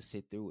had to do was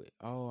sit through it.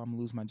 Oh, I'm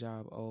gonna lose my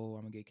job. Oh,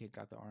 I'm gonna get kicked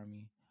out the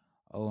army.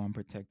 Oh, I'm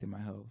protecting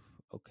my health.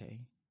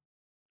 Okay.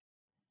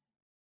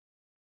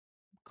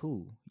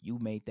 Cool. You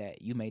made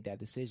that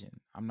decision.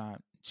 I'm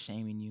not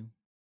shaming you.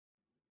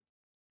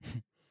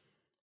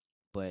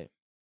 But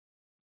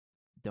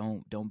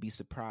don't be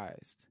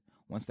surprised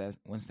once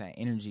that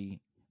energy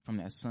from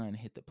that sun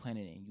hit the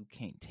planet and you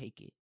can't take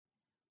it.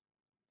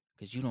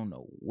 Because you don't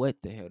know what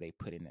the hell they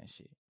put in that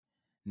shit.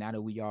 Now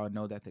that we all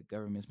know that the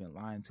government's been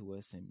lying to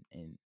us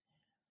and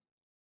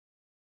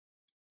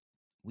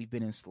we've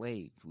been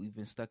enslaved, we've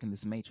been stuck in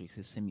this matrix,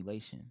 this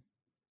simulation.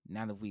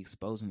 Now that we're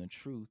exposing the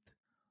truth,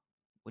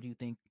 what do you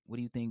think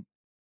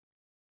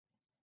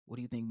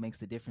makes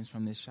the difference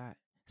from this shot?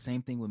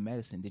 Same thing with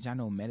medicine. Did y'all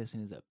know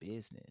medicine is a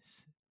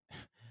business?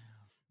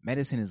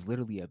 Medicine is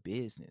literally a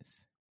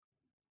business.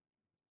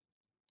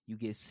 You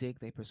get sick,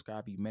 they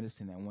prescribe you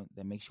medicine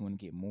that makes you want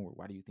to get more.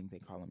 Why do you think they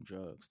call them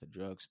drugs? The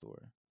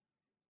drugstore.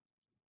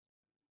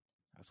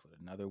 That's what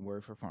another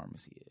word for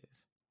pharmacy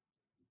is.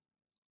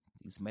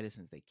 These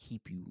medicines, they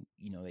keep you,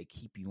 they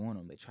keep you on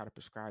them. They try to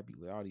prescribe you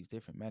with all these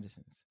different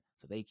medicines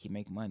so they can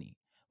make money.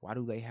 Why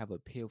do they have a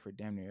pill for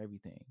damn near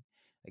everything?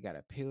 They got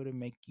a pill to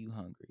make you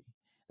hungry.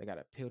 They got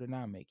a pill to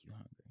not make you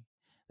hungry.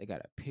 They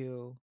got a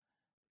pill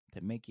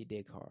to make your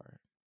dick hard.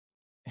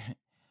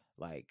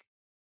 Like,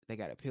 they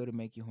got a pill to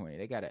make you horny.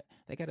 They got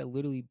a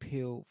literally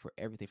pill for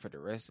everything. For the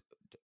rest,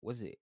 what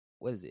is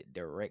it?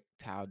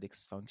 Erectile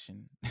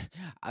dysfunction.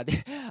 I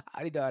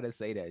didn't know how to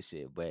say that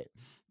shit, but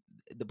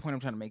the point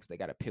I'm trying to make is they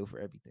got a pill for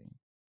everything.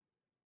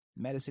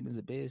 Medicine is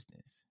a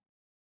business.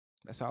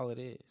 That's all it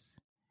is.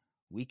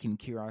 We can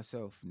cure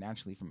ourselves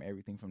naturally from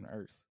everything from the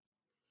earth.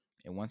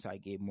 And once I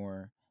get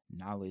more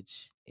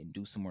knowledge and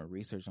do some more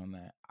research on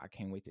that, I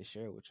can't wait to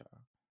share it with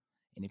y'all.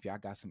 And if y'all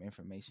got some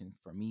information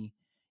for me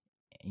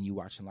and you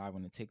watching live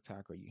on the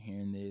TikTok or you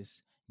hearing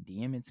this,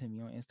 DM it to me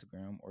on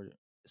Instagram or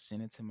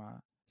send it to my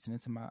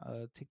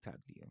TikTok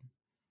DM.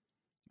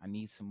 I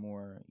need some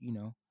more,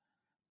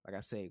 like I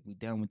said, we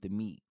done with the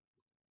meat.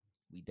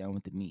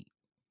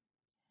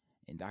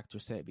 And Dr.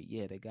 Sebi,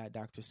 yeah, they got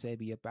Dr.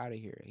 Sebi up out of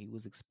here. He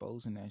was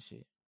exposing that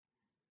shit.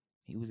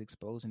 He was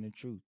exposing the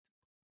truth.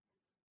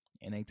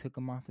 And they took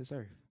him off this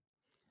earth.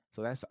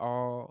 So that's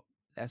all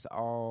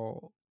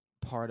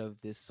part of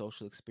this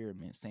social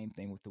experiment. Same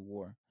thing with the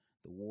war.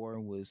 The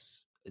war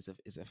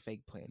is a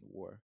fake planned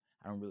war.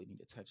 I don't really need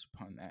to touch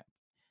upon that.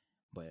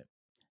 But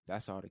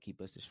that's all to keep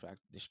us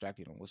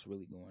distracted on what's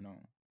really going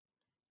on.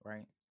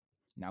 Right?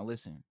 Now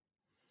listen.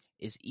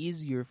 It's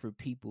easier for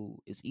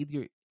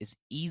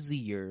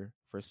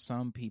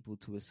some people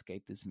to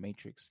escape this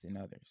matrix than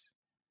others.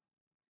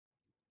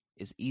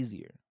 It's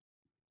easier.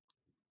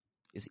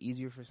 It's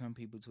easier for some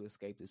people to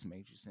escape this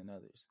matrix than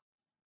others.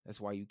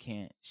 That's why you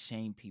can't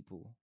shame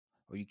people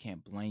or you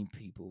can't blame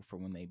people for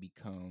when they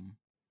become,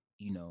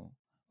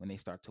 when they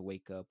start to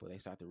wake up or they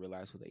start to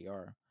realize who they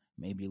are,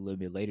 maybe a little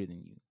bit later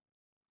than you.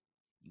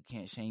 You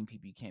can't shame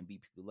people. You can't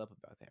beat people up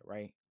about that,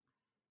 right?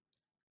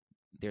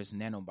 There's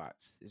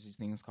nanobots. There's these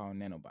things called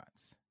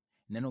nanobots.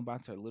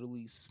 Nanobots are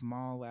literally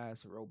small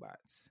ass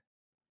robots,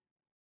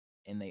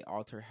 and they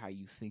alter how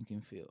you think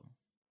and feel,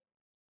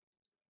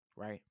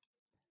 right?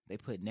 They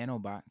put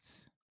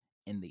nanobots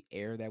in the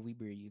air that we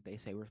breathe. They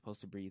say we're supposed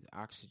to breathe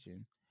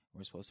oxygen.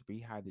 We're supposed to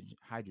breathe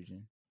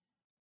hydrogen.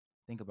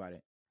 Think about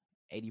it.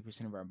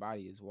 80% of our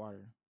body is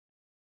water.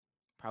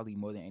 Probably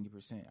more than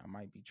 80%. I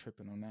might be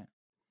tripping on that.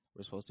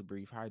 We're supposed to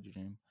breathe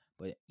hydrogen,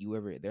 but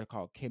they're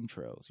called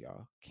chemtrails,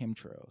 y'all.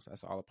 Chemtrails.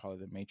 That's all a part of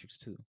the matrix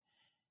too.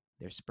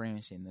 They're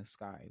spraying shit in the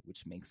sky,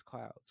 which makes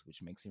clouds,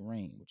 which makes it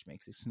rain, which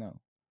makes it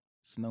snow.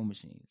 Snow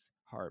machines.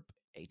 HARP.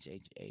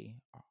 HAARP.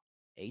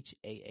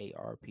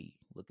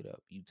 Look it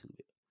up. YouTube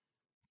it.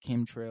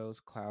 Chemtrails,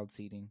 cloud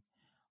seeding,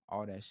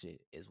 all that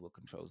shit is what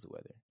controls the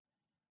weather.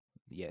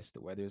 Yes,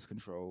 the weather is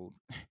controlled.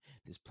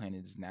 This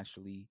planet is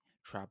naturally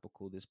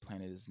tropical. This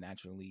planet is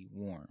naturally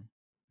warm.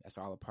 That's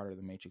all a part of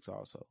the matrix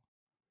also.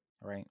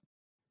 All right?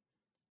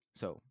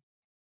 So,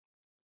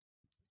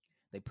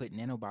 they put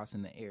nanobots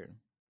in the air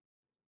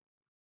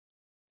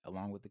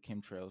along with the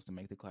chemtrails to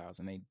make the clouds,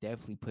 and they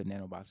definitely put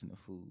nanobots in the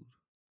food.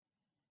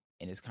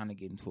 And it's kind of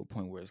getting to a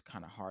point where it's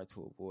kind of hard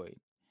to avoid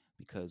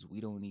because we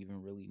don't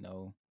even really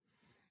know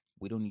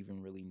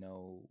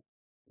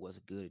what's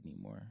good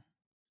anymore.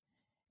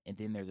 And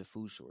then there's a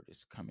food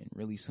shortage coming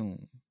really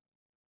soon.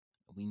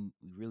 We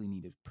really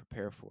need to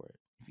prepare for it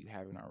if you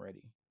haven't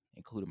already,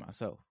 including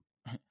myself.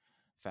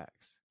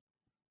 Facts.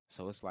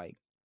 So it's like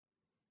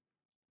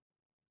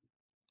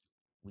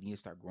we need to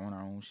start growing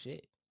our own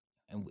shit.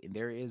 And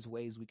there is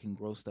ways we can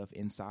grow stuff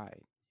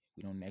inside.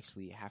 We don't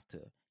actually have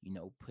to,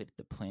 put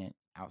the plant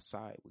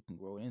outside. We can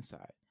grow it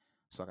inside.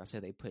 So like I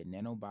said, they put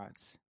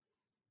nanobots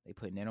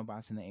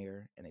in the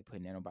air and they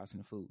put nanobots in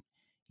the food.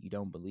 You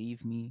don't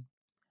believe me?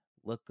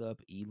 Look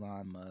up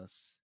Elon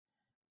Musk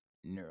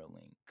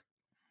Neuralink.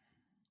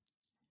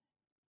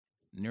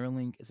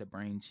 Neuralink is a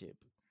brain chip.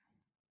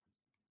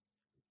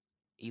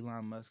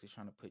 Elon Musk is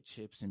trying to put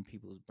chips in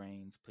people's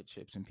brains, put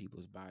chips in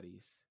people's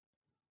bodies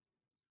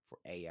for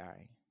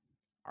AI,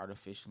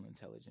 artificial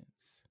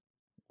intelligence,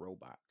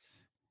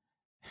 robots.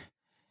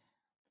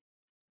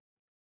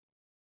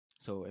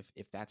 So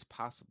if that's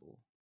possible,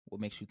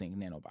 what makes you think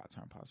nanobots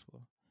aren't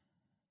possible?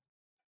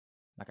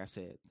 Like I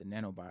said, the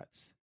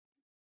nanobots,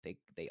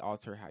 they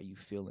alter how you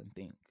feel and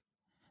think.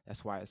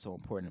 That's why it's so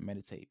important to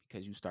meditate,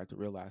 because you start to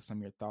realize some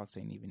of your thoughts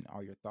ain't even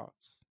all your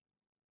thoughts.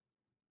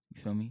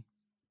 You feel me?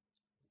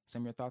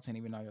 Some of your thoughts ain't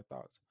even all your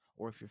thoughts.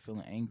 Or if you're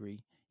feeling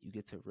angry, you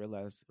get to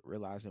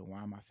realizing,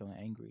 why am I feeling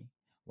angry?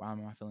 Why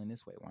am I feeling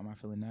this way? Why am I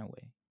feeling that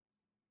way?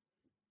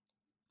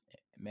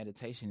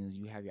 Meditation is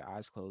you have your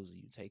eyes closed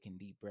and you taking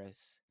deep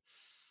breaths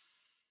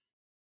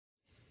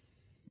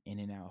in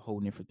and out,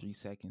 holding it for 3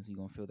 seconds. You're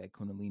going to feel that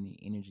kundalini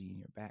energy in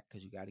your back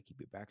because you got to keep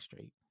your back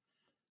straight.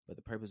 But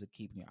the purpose of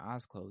keeping your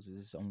eyes closed is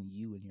it's only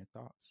you and your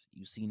thoughts.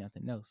 You see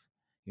nothing else.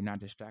 You're not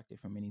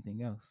distracted from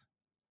anything else.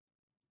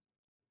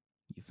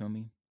 You feel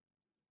me?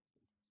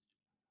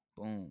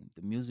 Boom.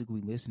 The music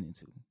we listening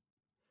to.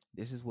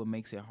 This is what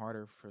makes it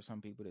harder for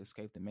some people to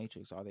escape the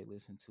matrix. All they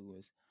listen to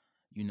is,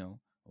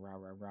 rah,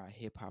 rah, rah,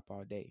 hip hop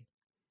all day.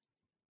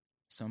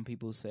 Some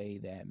people say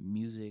that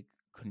music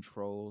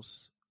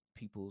controls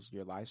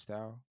your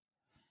lifestyle.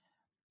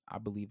 I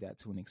believe that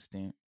to an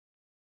extent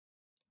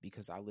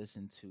because I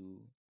listen to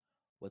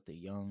what the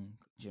young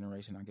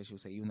generation, I guess you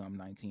would say, even though I'm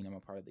 19, I'm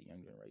a part of the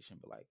young generation,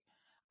 but like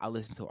I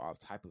listen to all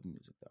type of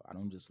music though. I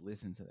don't just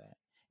listen to that.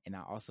 And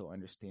I also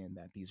understand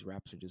that these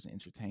raps are just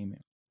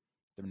entertainment.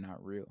 They're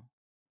not real.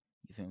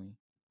 You feel me?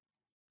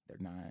 They're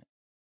not.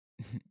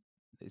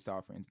 It's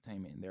all for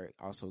entertainment, and they're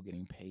also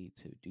getting paid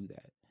to do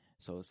that.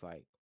 So it's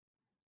like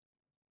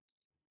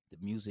the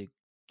music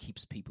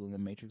keeps people in the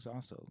matrix.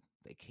 Also,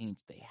 they can't.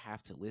 They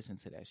have to listen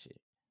to that shit.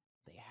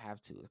 They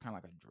have to. It's kind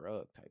of like a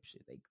drug type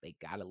shit. They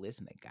gotta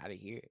listen. They gotta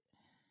hear it.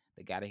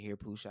 They gotta hear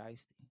Pooh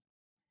Shiesty.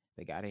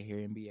 They gotta hear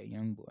NBA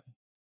YoungBoy.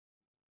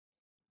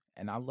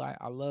 And I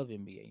love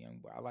NBA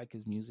YoungBoy. I like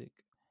his music.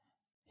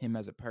 Him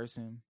as a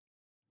person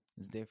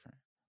is different,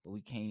 but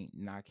we can't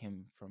knock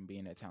him from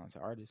being a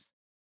talented artist.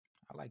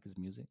 I like his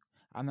music.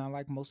 I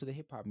like most of the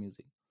hip hop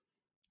music.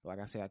 But like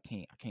I said, I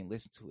can't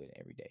listen to it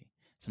every day.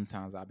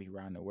 Sometimes I'll be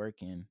riding to work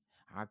and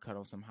I cut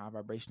on some high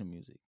vibrational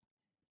music.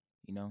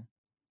 You know,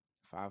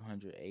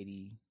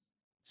 580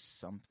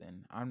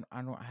 something. I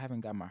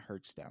haven't got my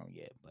hertz down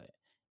yet, but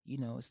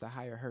it's the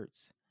higher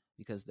hertz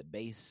because the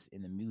bass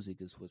in the music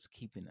is what's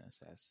keeping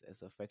us.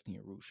 That's affecting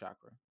your root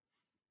chakra.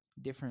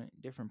 Different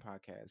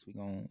podcasts. We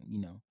gon'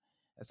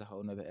 that's a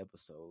whole nother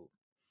episode.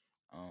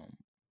 Um,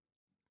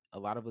 a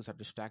lot of us are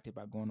distracted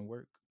by going to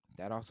work.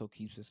 That also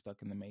keeps us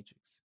stuck in the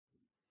matrix.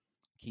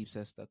 Keeps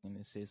us stuck in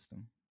the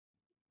system.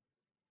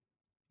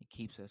 It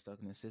keeps us stuck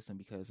in the system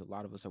because a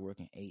lot of us are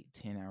working 8,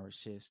 10-hour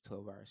shifts,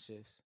 12-hour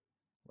shifts,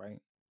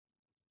 right?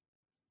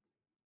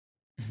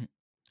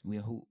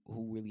 Who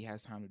really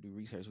has time to do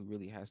research? Who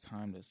really has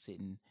time to sit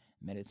and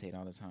meditate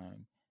all the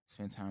time?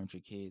 Spend time with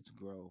your kids,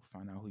 grow,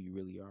 find out who you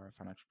really are,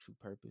 find out your true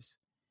purpose.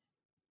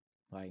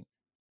 Like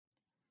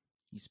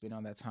you spend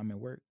all that time at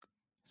work.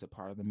 It's a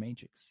part of the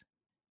matrix.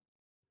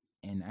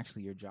 And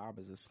actually your job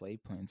is a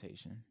slave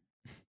plantation.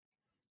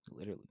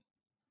 Literally.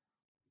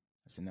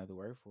 That's another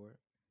word for it.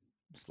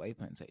 Slave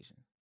plantation.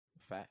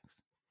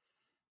 Facts.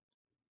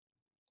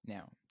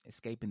 Now,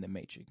 escaping the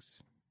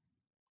matrix.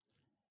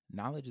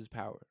 Knowledge is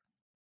power.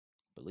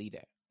 Believe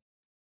that.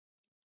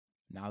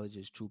 Knowledge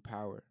is true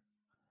power.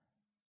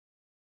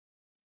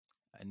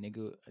 A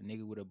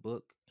nigga with a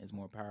book is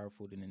more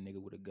powerful than a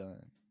nigga with a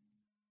gun.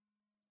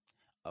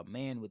 A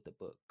man with a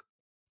book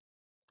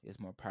is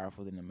more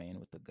powerful than a man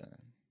with a gun.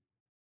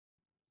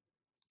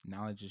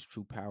 Knowledge is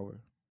true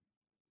power.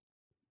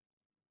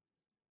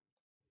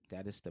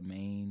 That is the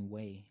main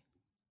way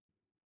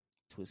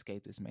to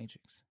escape this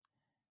matrix.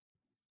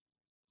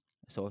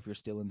 So if you're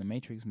still in the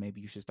matrix,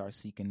 maybe you should start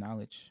seeking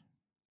knowledge.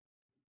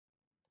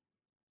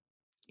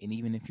 And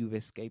even if you've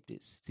escaped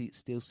it,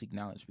 still seek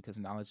knowledge because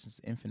knowledge is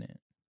infinite.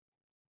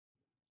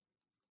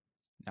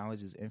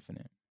 Knowledge is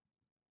infinite.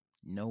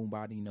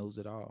 Nobody knows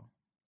it all.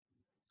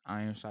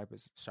 Iron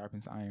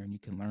sharpens iron. You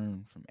can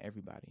learn from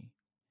everybody.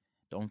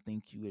 Don't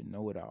think you would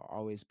know it all.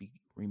 Always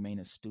remain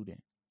a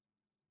student.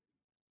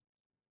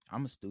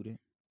 I'm a student.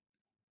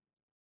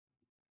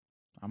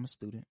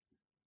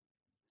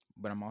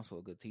 But I'm also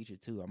a good teacher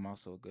too. I'm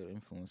also a good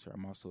influencer.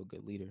 I'm also a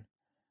good leader.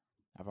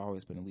 I've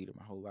always been a leader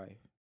my whole life.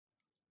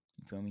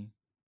 You feel me?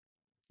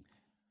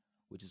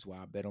 Which is why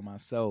I bet on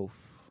myself.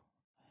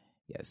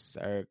 Yes,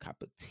 sir. Cop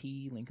a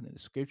tea. Link in the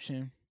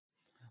description.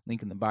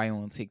 Link in the bio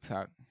on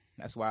TikTok.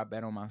 That's why I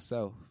bet on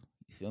myself.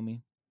 You feel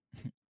me?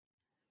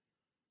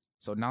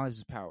 So knowledge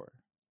is power.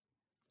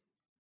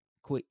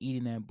 Quit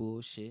eating that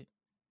bullshit.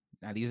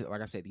 Now these,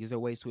 like I said, these are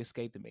ways to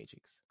escape the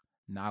matrix.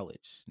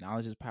 Knowledge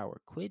is power.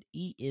 Quit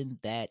eating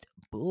that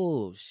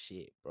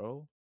bullshit,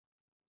 bro.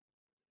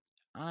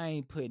 I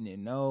ain't putting it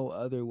no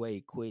other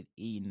way. Quit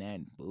eating that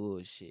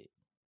bullshit.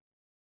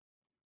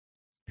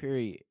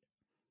 Period.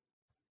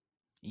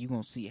 You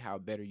gonna see how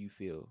better you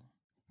feel.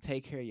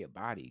 Take care of your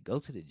body. Go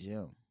to the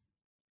gym.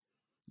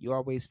 You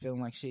always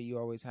feeling like shit. You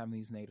always having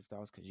these negative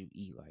thoughts because you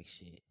eat like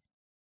shit.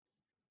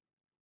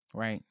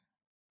 Right?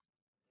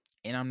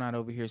 And I'm not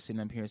over here sitting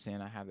up here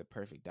saying I have the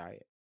perfect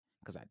diet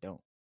because I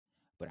don't.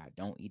 But I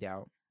don't eat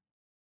out.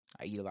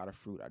 I eat a lot of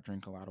fruit. I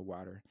drink a lot of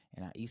water.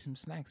 And I eat some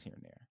snacks here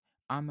and there.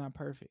 I'm not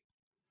perfect.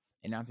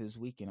 And after this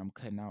weekend, I'm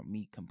cutting out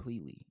meat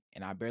completely.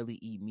 And I barely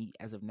eat meat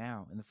as of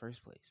now in the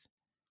first place.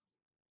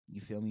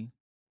 You feel me?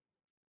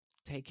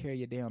 Take care of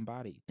your damn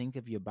body. Think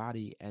of your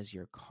body as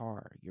your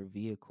car, your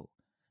vehicle.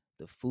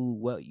 The food,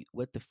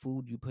 what the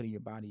food you put in your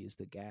body is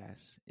the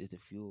gas, is the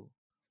fuel.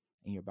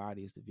 And your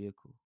body is the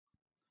vehicle.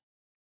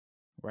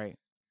 Right?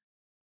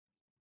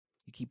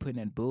 You keep putting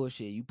that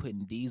bullshit. You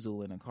putting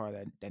diesel in a car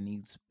that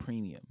needs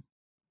premium.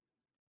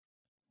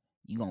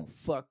 You gonna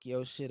fuck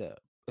your shit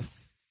up.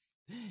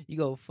 You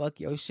gonna fuck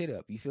your shit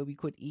up. You feel me?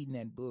 Quit eating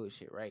that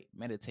bullshit, right?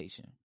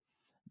 Meditation.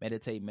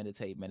 Meditate.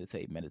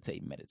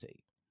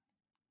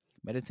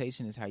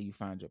 Meditation is how you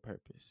find your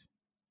purpose.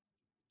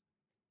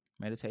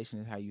 Meditation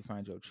is how you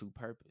find your true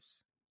purpose.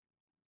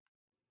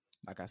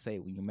 Like I say,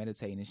 when you're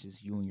meditating, it's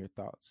just you and your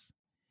thoughts.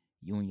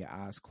 You and your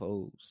eyes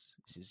closed.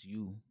 It's just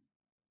you.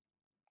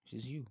 It's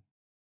just you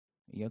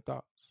and your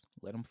thoughts.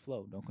 Let them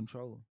flow. Don't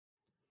control them.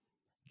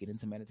 Get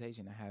into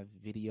meditation. I have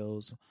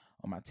videos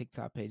on my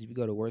TikTok page. If you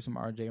go to Words from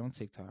RJ on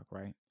TikTok,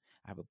 right,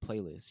 I have a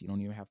playlist. You don't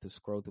even have to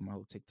scroll through my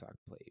whole TikTok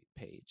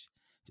page.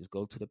 Just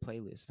go to the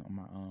playlist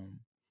on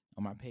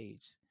my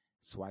page.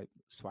 Swipe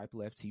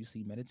left till you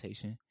see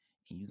meditation,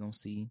 and you're going to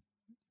see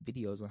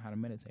videos on how to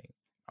meditate.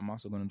 I'm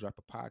also going to drop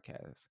a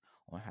podcast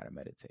on how to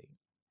meditate,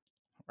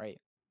 right?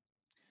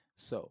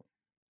 So,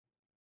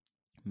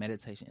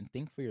 meditation, and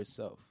think for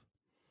yourself.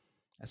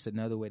 That's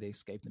another way to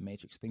escape the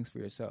matrix. Think for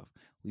yourself.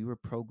 We were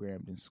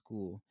programmed in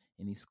school,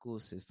 in these school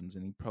systems,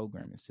 in these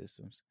programming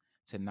systems,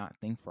 to not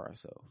think for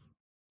ourselves.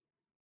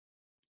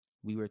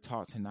 We were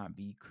taught to not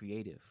be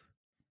creative.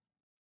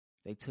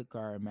 They took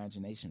our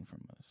imagination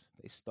from us.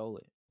 They stole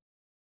it.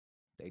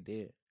 They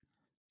did.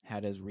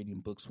 Had us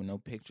reading books with no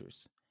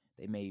pictures.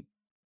 They made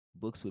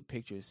books with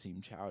pictures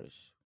seem childish.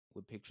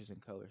 With pictures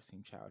and colors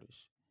seem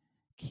childish.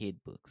 Kid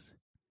books.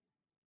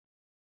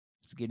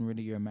 It's getting rid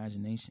of your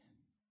imagination.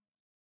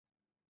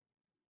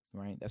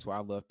 Right? That's why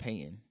I love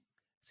painting.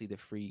 See the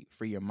free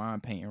your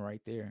mind painting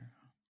right there.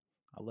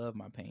 I love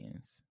my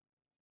paintings.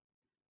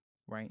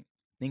 Right?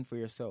 Think for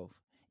yourself.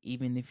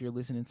 Even if you're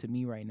listening to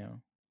me right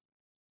now.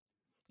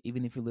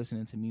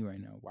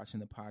 Watching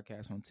the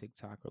podcast on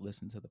TikTok or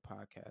listening to the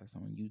podcast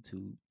on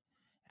YouTube,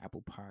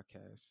 Apple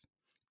Podcasts,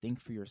 think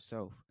for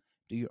yourself.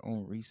 Do your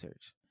own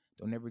research.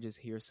 Don't ever just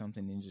hear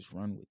something and just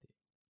run with it.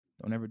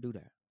 Don't ever do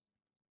that.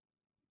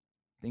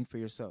 Think for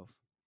yourself.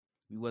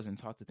 We wasn't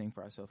taught to think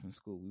for ourselves in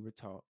school. We were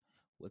taught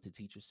what the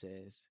teacher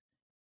says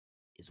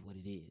is what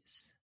it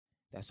is.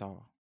 That's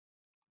all.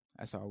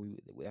 That's what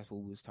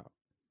we was taught.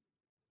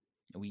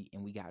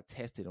 And we got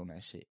tested on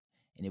that shit.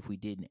 And if we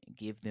didn't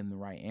give them the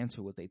right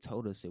answer, what they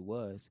told us it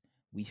was,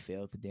 we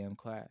failed the damn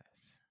class.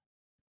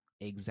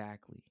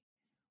 Exactly.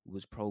 We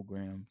was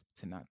programmed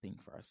to not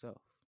think for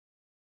ourselves.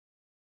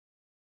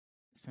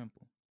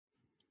 Simple.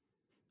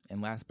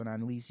 And last but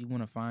not least, you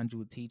want to find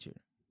you a teacher.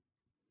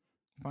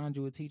 Find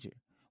you a teacher.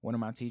 One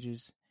of my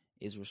teachers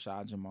is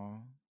Rashad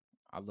Jamal.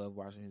 I love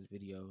watching his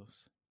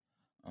videos.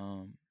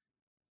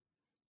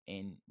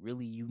 And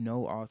really, you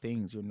know all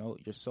things.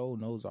 Your soul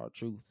knows all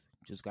truth.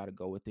 You just got to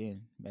go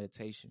within.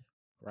 Meditation,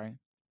 right?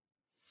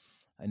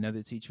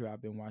 Another teacher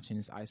I've been watching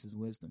is Isis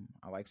Wisdom.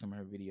 I like some of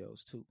her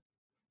videos too.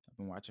 I've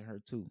been watching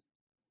her too.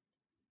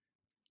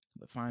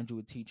 But find you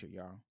a teacher,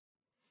 y'all.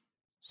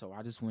 So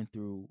I just went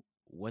through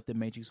what the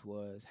Matrix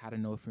was, how to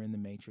know if you're in the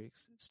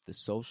Matrix, the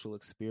social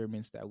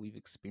experiments that we've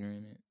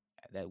experienced,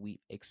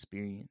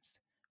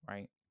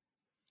 right?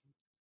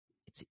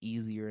 It's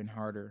easier and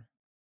harder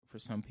for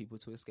some people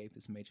to escape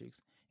this Matrix,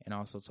 and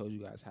also told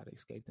you guys how to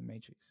escape the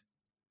Matrix,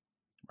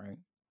 right?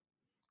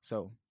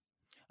 So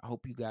I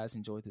hope you guys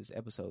enjoyed this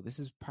episode. This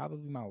is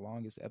probably my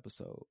longest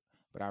episode,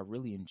 but I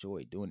really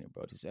enjoyed doing it,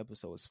 bro. This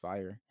episode was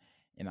fire,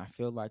 and I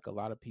feel like a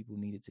lot of people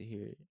needed to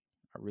hear it.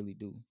 I really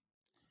do.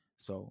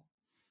 So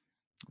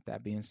with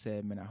that being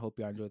said, man, I hope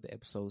y'all enjoyed the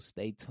episode.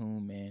 Stay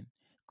tuned, man.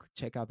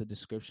 Check out the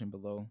description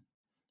below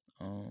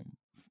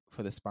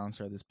for the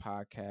sponsor of this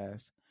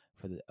podcast,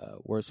 for the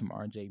Words from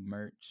RJ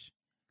merch,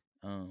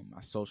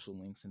 my social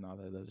links and all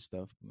that other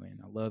stuff.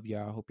 Man, I love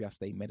y'all. I hope y'all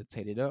stay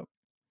meditated up.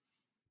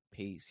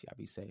 Peace. Y'all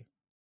be safe.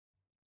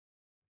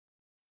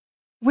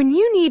 When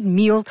you need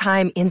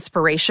mealtime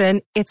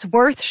inspiration, it's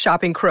worth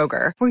shopping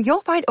Kroger, where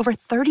you'll find over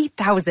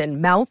 30,000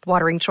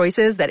 mouth-watering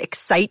choices that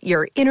excite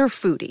your inner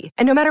foodie.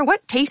 And no matter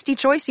what tasty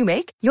choice you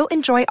make, you'll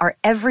enjoy our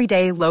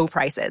everyday low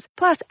prices,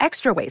 plus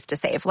extra ways to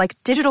save, like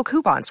digital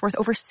coupons worth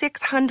over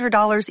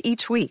 $600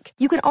 each week.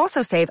 You can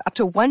also save up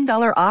to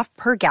 $1 off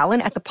per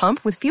gallon at the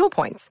pump with fuel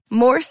points.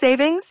 More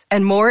savings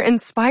and more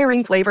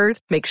inspiring flavors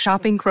make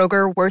shopping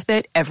Kroger worth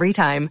it every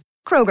time.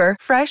 Kroger,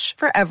 fresh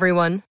for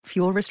everyone.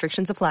 Fuel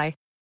restrictions apply.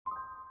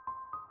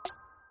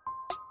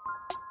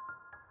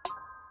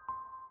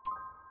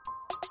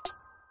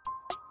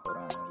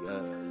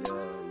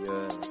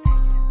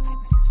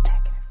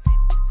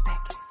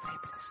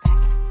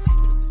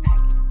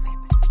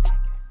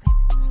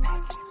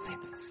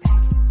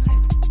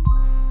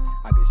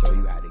 Show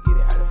you how to get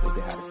it, how to flip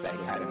it, how to stack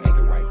it, how to make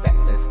it right back.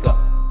 Let's go.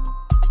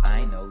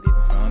 I ain't no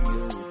different from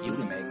you. You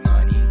can make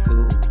money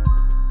too.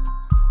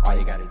 All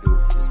you gotta do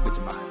is put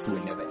your mind to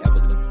it, never ever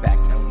look back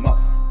no more.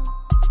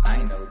 I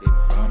ain't no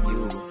different from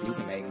you. You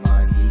can make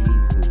money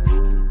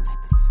too.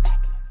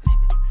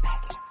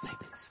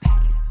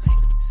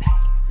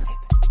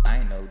 I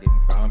ain't no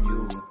different from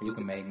you. You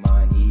can make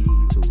money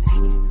too.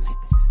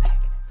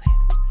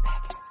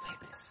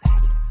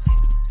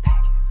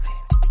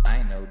 I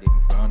ain't no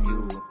different from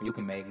you. You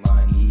can make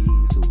money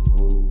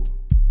too.